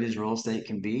 as great as real estate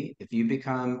can be, if you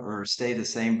become or stay the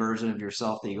same version of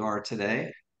yourself that you are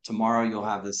today, tomorrow you'll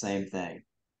have the same thing.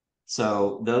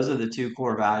 So those are the 2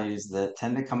 core values that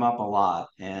tend to come up a lot.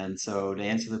 And so to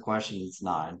answer the question, it's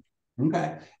 9.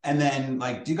 Okay. And then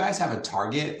like, do you guys have a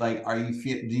target? Like,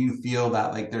 do you feel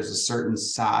that like there's a certain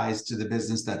size to the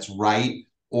business that's right?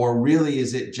 Or really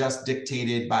is it just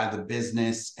dictated by the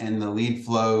business and the lead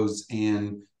flows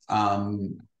and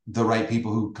the right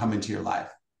people who come into your life?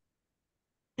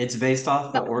 It's based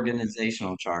off the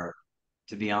organizational chart,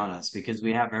 to be honest, because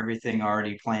we have everything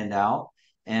already planned out,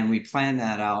 and we plan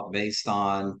that out based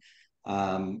on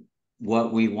um,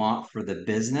 what we want for the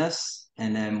business,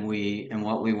 and then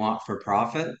what we want for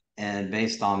profit, and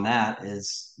based on that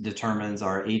is determines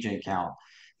our agent count.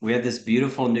 We have this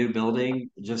beautiful new building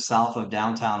just south of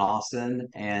downtown Austin,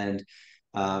 and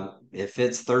it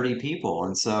fits 30 people.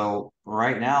 And so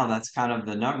right now, that's kind of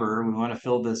the number. We want to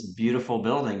fill this beautiful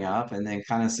building up and then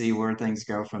kind of see where things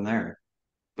go from there.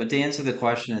 But to answer the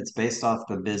question, it's based off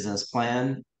the business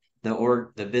plan.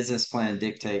 The business plan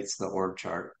dictates the org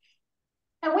chart.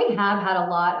 And we have had a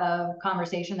lot of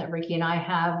conversation that Ricky and I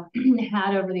have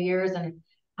had over the years, and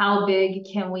how big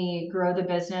can we grow the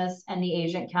business and the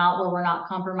agent count where we're not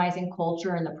compromising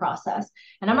culture in the process.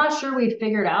 And I'm not sure we've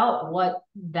figured out what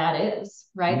that is,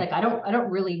 right? Like, I don't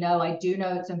really know. I do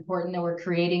know it's important that we're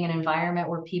creating an environment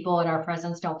where people in our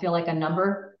presence don't feel like a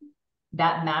number.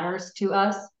 That matters to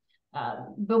us.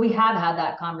 But we have had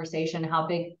that conversation. How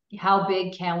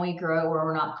big can we grow where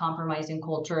we're not compromising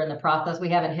culture in the process? We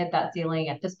haven't hit that ceiling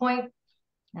at this point.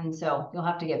 And so you'll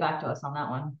have to get back to us on that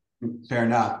one. Fair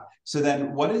enough. So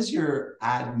then what does your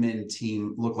admin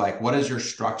team look like? What is your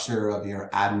structure of your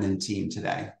admin team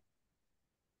today?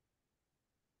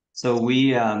 So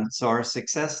so our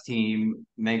success team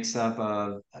makes up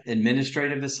of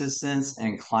administrative assistants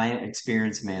and client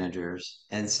experience managers.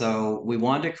 And so we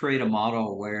wanted to create a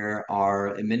model where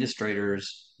our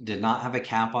administrators did not have a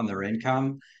cap on their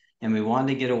income. And we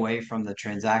wanted to get away from the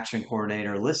transaction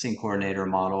coordinator, listing coordinator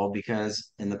model,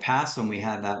 because in the past, when we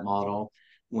had that model,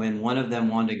 when one of them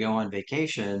wanted to go on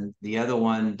vacation, the other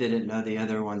one didn't know the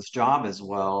other one's job as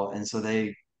well. And so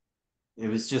it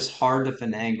was just hard to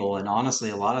finagle. And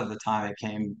honestly, a lot of the time it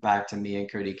came back to me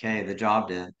and Cody K, the job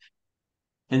did.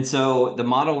 And so the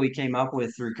model we came up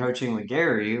with through coaching with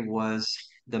Gary was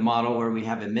the model where we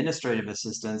have administrative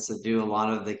assistants that do a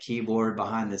lot of the keyboard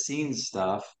behind the scenes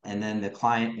stuff. And then the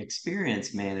client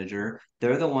experience manager,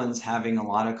 they're the ones having a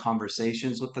lot of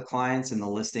conversations with the clients in the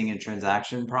listing and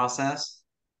transaction process.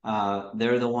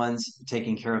 They're the ones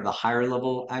taking care of the higher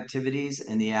level activities,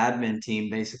 and the admin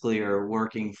team basically are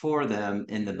working for them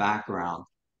in the background.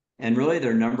 And really,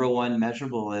 their number one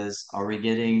measurable is, are we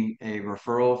getting a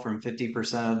referral from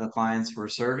 50% of the clients we're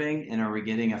serving? And are we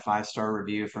getting a 5-star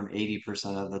review from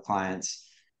 80% of the clients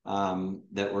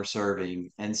that we're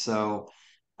serving? And so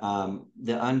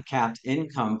the uncapped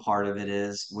income part of it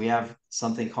is we have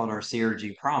something called our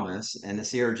CRG promise. And the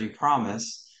CRG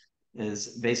promise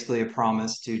is basically a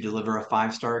promise to deliver a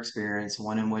 5-star experience,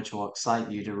 one in which will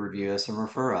excite you to review us and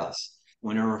refer us.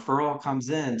 When a referral comes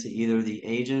in to either the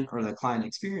agent or the client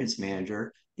experience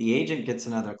manager, the agent gets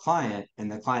another client,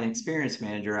 and the client experience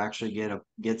manager actually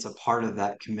gets a part of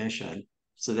that commission.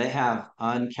 So they have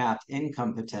uncapped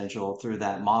income potential through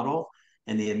that model,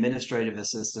 and the administrative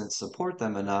assistants support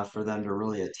them enough for them to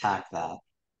really attack that.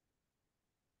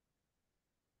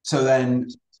 So then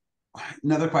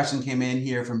another question came in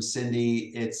here from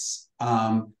Cindy. It's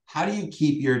how do you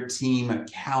keep your team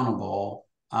accountable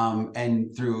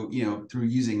and through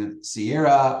using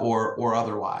Sierra or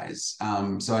otherwise?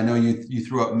 So I know you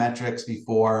threw up metrics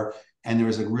before, and there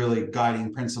was a really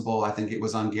guiding principle. I think it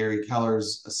was on Gary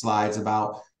Keller's slides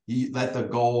about you let the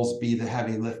goals be the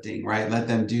heavy lifting, right? Let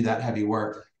them do that heavy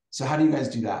work. So how do you guys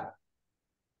do that?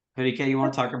 Cody K, you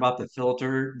want to talk about the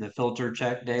filter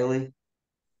check daily?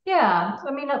 Yeah,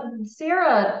 I mean,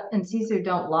 Sarah and Sisu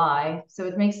don't lie, so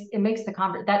it makes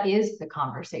that is the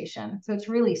conversation. So it's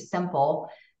really simple.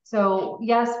 So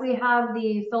yes, we have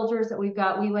the filters that we've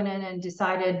got. We went in and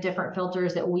decided different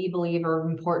filters that we believe are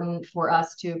important for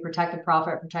us to protect the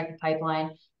profit, protect the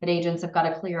pipeline, that agents have got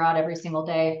to clear out every single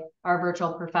day. Our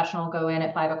virtual professional go in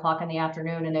at 5 o'clock in the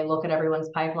afternoon and they look at everyone's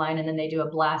pipeline, and then they do a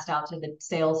blast out to the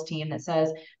sales team that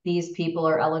says, these people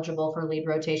are eligible for lead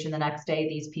rotation the next day.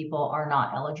 These people are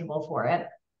not eligible for it.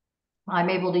 I'm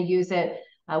able to use it.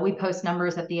 We post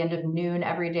numbers at the end of noon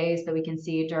every day so that we can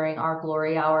see during our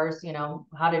glory hours,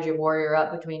 how did you warrior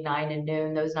up between 9 and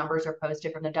noon? Those numbers are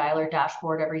posted from the dialer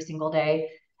dashboard every single day.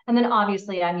 And then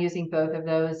obviously I'm using both of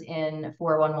those in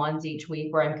 411s each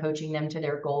week where I'm coaching them to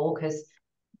their goal, because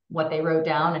what they wrote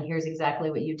down and here's exactly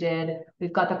what you did.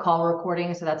 We've got the call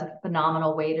recording, so that's a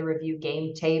phenomenal way to review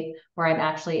game tape where I'm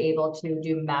actually able to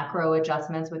do macro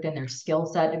adjustments within their skill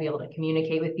set to be able to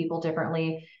communicate with people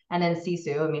differently. And then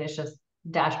Sisu, I mean, it's just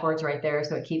dashboards right there,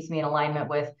 so it keeps me in alignment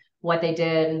with what they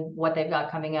did, what they've got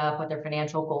coming up, what their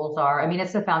financial goals are. I mean,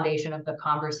 it's the foundation of the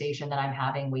conversation that I'm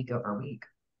having week over week.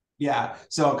 Yeah.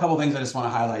 So a couple of things I just want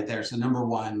to highlight there. So number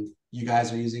one, you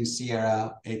guys are using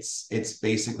Sierra. It's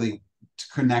basically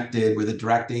connected with a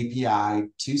direct API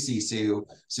to Sisu.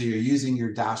 So you're using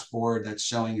your dashboard that's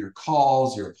showing your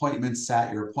calls, your appointment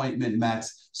set, your appointment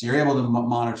mets. So you're able to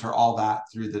monitor all that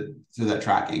through that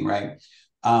tracking, right?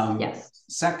 Yes.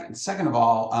 Second of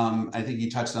all, I think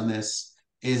you touched on this,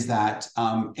 is that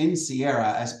in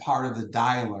Sierra, as part of the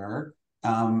dialer,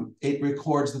 it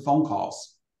records the phone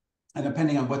calls. And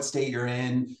depending on what state you're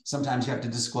in, sometimes you have to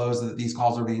disclose that these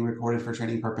calls are being recorded for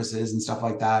training purposes and stuff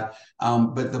like that.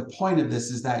 But the point of this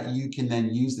is that you can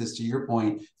then use this, to your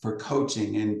point, for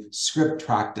coaching and script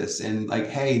practice and like,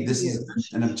 hey, this is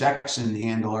an objection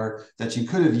handler that you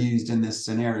could have used in this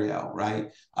scenario, right?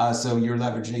 So you're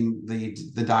leveraging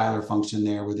the dialer function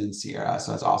there within Sierra.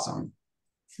 So that's awesome.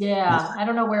 Yeah, I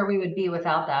don't know where we would be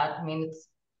without that. I mean,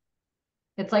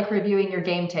 it's like reviewing your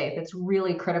game tape. It's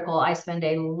really critical. I spend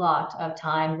a lot of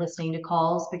time listening to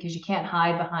calls because you can't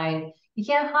hide behind you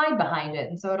can't hide behind it.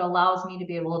 And so it allows me to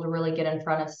be able to really get in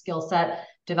front of skill set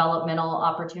developmental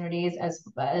opportunities as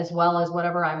well as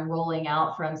whatever I'm rolling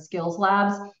out from skills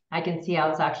labs. I can see how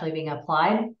it's actually being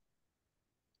applied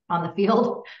on the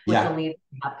field with the leads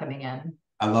we have coming in.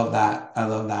 I love that. I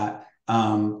love that.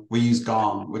 We use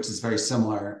Gong, which is very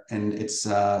similar, and it's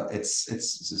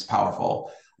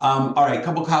powerful. All right, a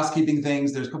couple housekeeping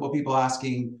things. There's a couple of people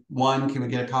asking, one, can we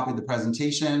get a copy of the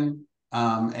presentation?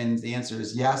 And the answer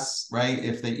is yes, right?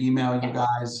 If they email you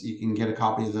guys, you can get a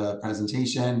copy of the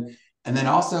presentation. And then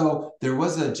also there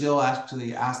was Jill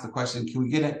actually asked the question, can we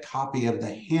get a copy of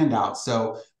the handout?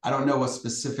 So I don't know what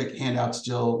specific handouts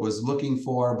Jill was looking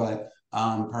for, but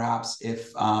perhaps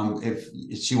if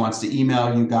she wants to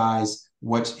email you guys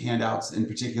what handouts in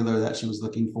particular that she was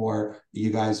looking for,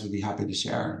 you guys would be happy to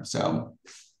share. So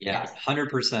yeah,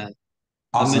 100%.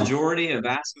 Awesome. A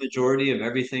vast majority of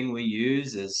everything we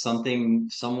use is something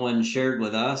someone shared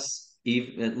with us,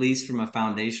 at least from a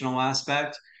foundational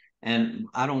aspect. And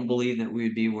I don't believe that we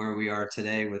would be where we are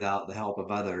today without the help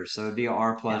of others. So it'd be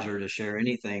our pleasure to share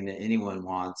anything that anyone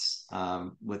wants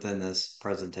within this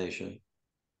presentation.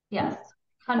 Yes,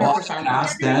 Well, 100%.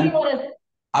 ask then.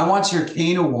 I want your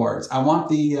Kane Awards. I want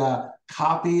the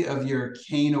copy of your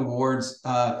Kane Awards,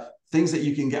 things that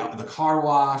you can get, the car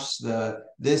wash,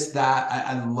 this, that.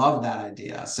 I love that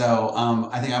idea. So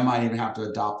I think I might even have to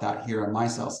adopt that here on my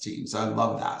sales team. So I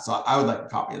love that. So I would like a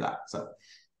copy of that. So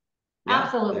yeah,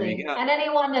 absolutely. And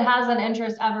anyone that has an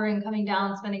interest ever in coming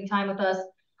down, spending time with us,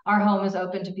 our home is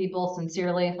open to people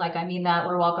sincerely. Like, I mean that.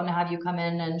 We're welcome to have you come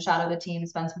in and shadow the team,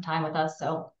 spend some time with us.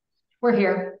 So we're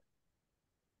here.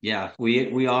 Yeah,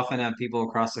 we often have people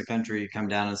across the country come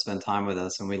down and spend time with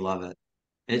us, and we love it.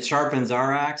 It sharpens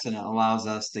our axe and it allows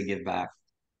us to give back.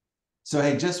 So,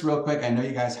 hey, just real quick, I know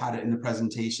you guys had it in the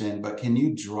presentation, but can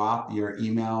you drop your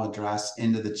email address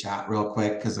into the chat real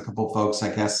quick? Because a couple of folks,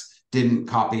 I guess, didn't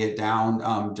copy it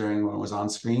down during when it was on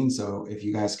screen. So if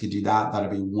you guys could do that,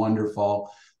 that'd be wonderful.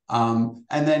 And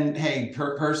then, hey,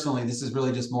 personally, this is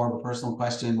really just more of a personal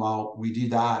question while we do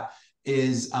that,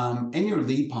 is in your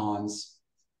lead ponds,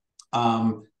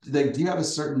 do you have a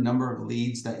certain number of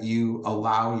leads that you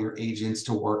allow your agents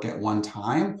to work at one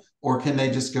time, or can they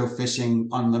just go fishing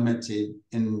unlimited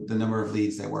in the number of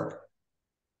leads they work?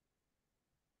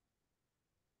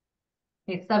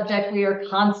 A subject we are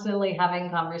constantly having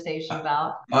conversation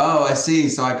about. Oh, I see.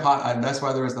 So that's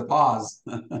why there was the pause.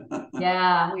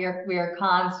 Yeah, we are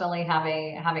constantly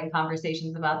having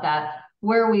conversations about that.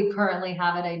 Where we currently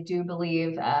have it, I do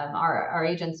believe our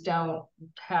agents don't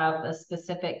have a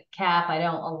specific cap. They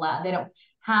don't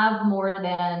have more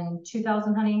than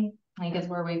 2,000, honey. I think is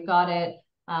where we've got it,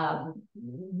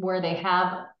 where they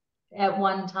have at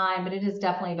one time, but it has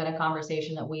definitely been a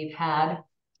conversation that we've had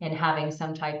in having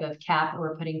some type of cap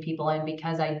we're putting people in,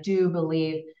 because I do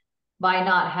believe by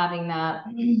not having that,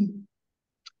 you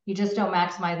just don't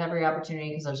maximize every opportunity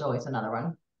because there's always another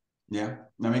one. Yeah,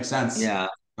 that makes sense. Yeah.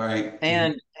 All right.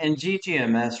 And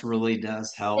GGMS really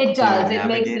does help. It does. It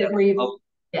makes it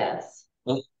yes.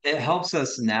 It helps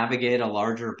us navigate a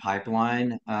larger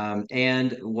pipeline,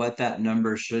 and what that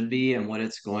number should be and what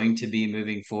it's going to be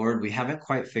moving forward. We haven't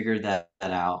quite figured that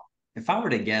out. If I were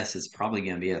to guess, it's probably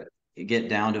going to be get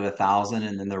down to 1,000,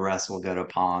 and then the rest will go to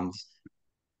ponds.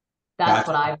 That's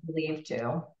what I believe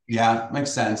too. Yeah,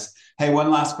 makes sense. Hey, one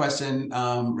last question.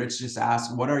 Rich just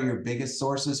asked, what are your biggest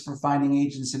sources for finding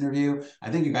agents interview?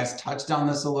 I think you guys touched on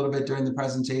this a little bit during the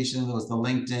presentation. It was the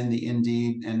LinkedIn, the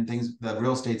Indeed, and things, the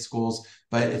real estate schools.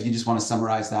 But if you just want to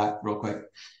summarize that real quick.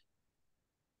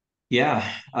 Yeah,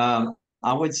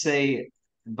 I would say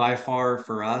by far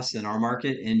for us in our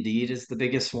market, Indeed is the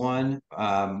biggest one.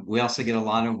 We also get a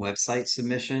lot of website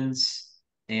submissions,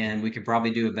 and we could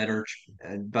probably do a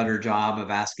better job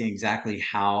of asking exactly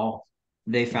how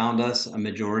they found us. A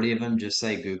majority of them just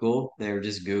say Google. They're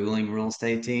just Googling real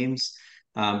estate teams.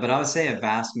 But I would say a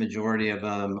vast majority of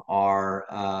them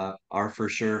are for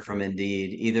sure from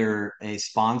Indeed, either a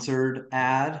sponsored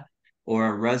ad or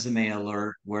a resume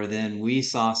alert, where then we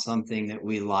saw something that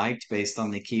we liked based on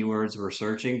the keywords we're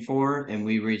searching for, and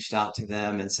we reached out to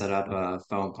them and set up a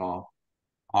phone call.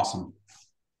 Awesome.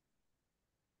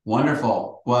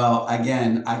 Wonderful. Well,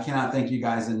 again, I cannot thank you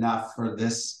guys enough for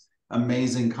this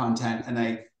amazing content. And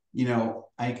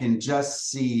I can just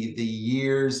see the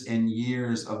years and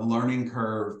years of learning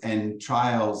curve and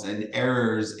trials and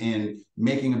errors in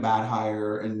making a bad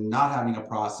hire and not having a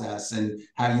process, and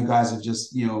how you guys have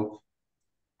just,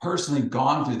 personally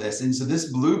gone through this. And so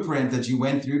this blueprint that you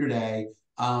went through today,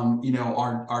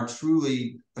 are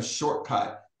truly a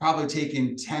shortcut, probably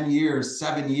taking 10 years,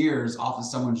 7 years off of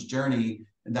someone's journey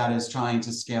that is trying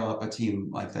to scale up a team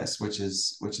like this, which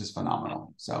is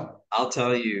phenomenal. So I'll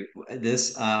tell you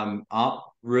this,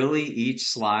 really each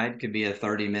slide could be a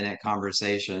 30-minute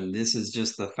conversation. This is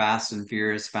just the fast and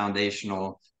furious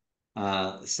foundational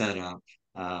setup.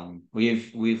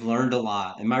 We've learned a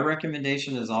lot, and my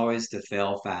recommendation is always to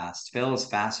fail fast. Fail as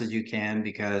fast as you can,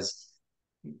 because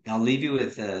I'll leave you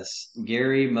with this.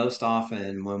 Gary, most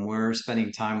often when we're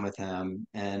spending time with him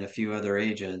and a few other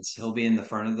agents, he'll be in the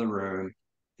front of the room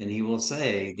and he will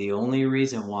say, the only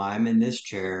reason why I'm in this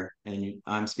chair and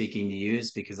I'm speaking to you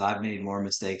is because I've made more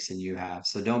mistakes than you have.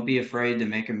 So don't be afraid to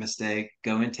make a mistake.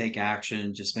 Go and take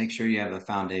action. Just make sure you have a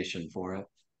foundation for it.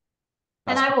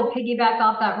 And I will piggyback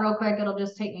off that real quick. It'll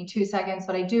just take me 2 seconds,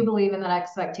 but I do believe in that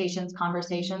expectations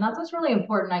conversation. That's what's really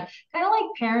important. I kind of like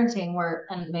parenting where,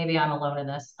 and maybe I'm alone in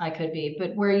this, I could be,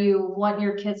 but where you want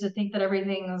your kids to think that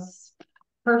everything's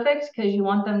perfect because you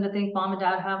want them to think mom and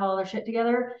dad have all their shit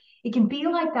together. It can be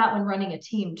like that when running a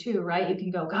team too, right? You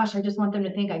can go, gosh, I just want them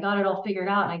to think I got it all figured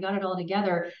out and I got it all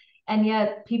together. And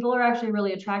yet people are actually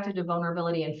really attracted to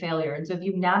vulnerability and failure. And so if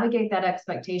you navigate that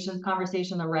expectations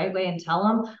conversation the right way and tell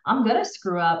them, I'm going to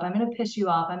screw up, I'm going to piss you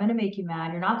off, I'm going to make you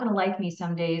mad, you're not going to like me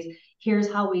some days,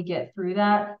 here's how we get through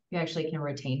that, you actually can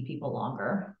retain people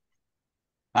longer.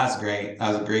 That's great.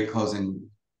 That was a great closing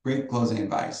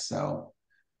advice. So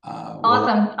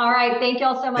awesome. All right. Thank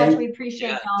y'all so much. We appreciate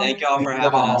y'all. Thank y'all for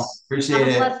having us. Appreciate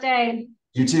it. Have a blessed day.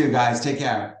 You too, guys. Take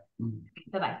care.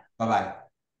 Bye-bye. Bye-bye.